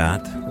about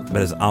that.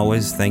 But as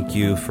always, thank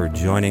you for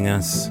joining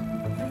us.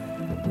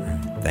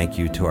 Thank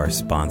you to our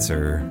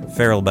sponsor,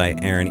 Feral by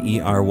Aaron,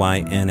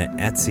 ERYN, at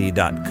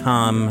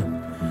Etsy.com.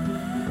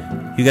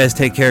 You guys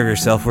take care of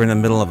yourself. We're in the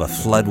middle of a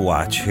flood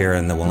watch here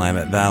in the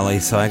Willamette Valley,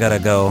 so I gotta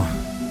go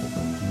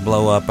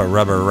blow up a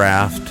rubber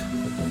raft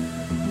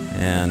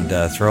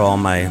and throw all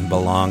my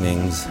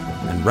belongings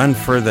and run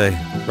for the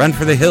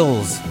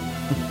hills.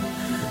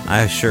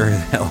 I sure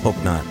hell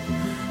hope not.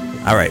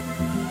 All right,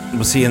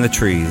 we'll see you in the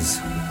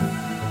trees.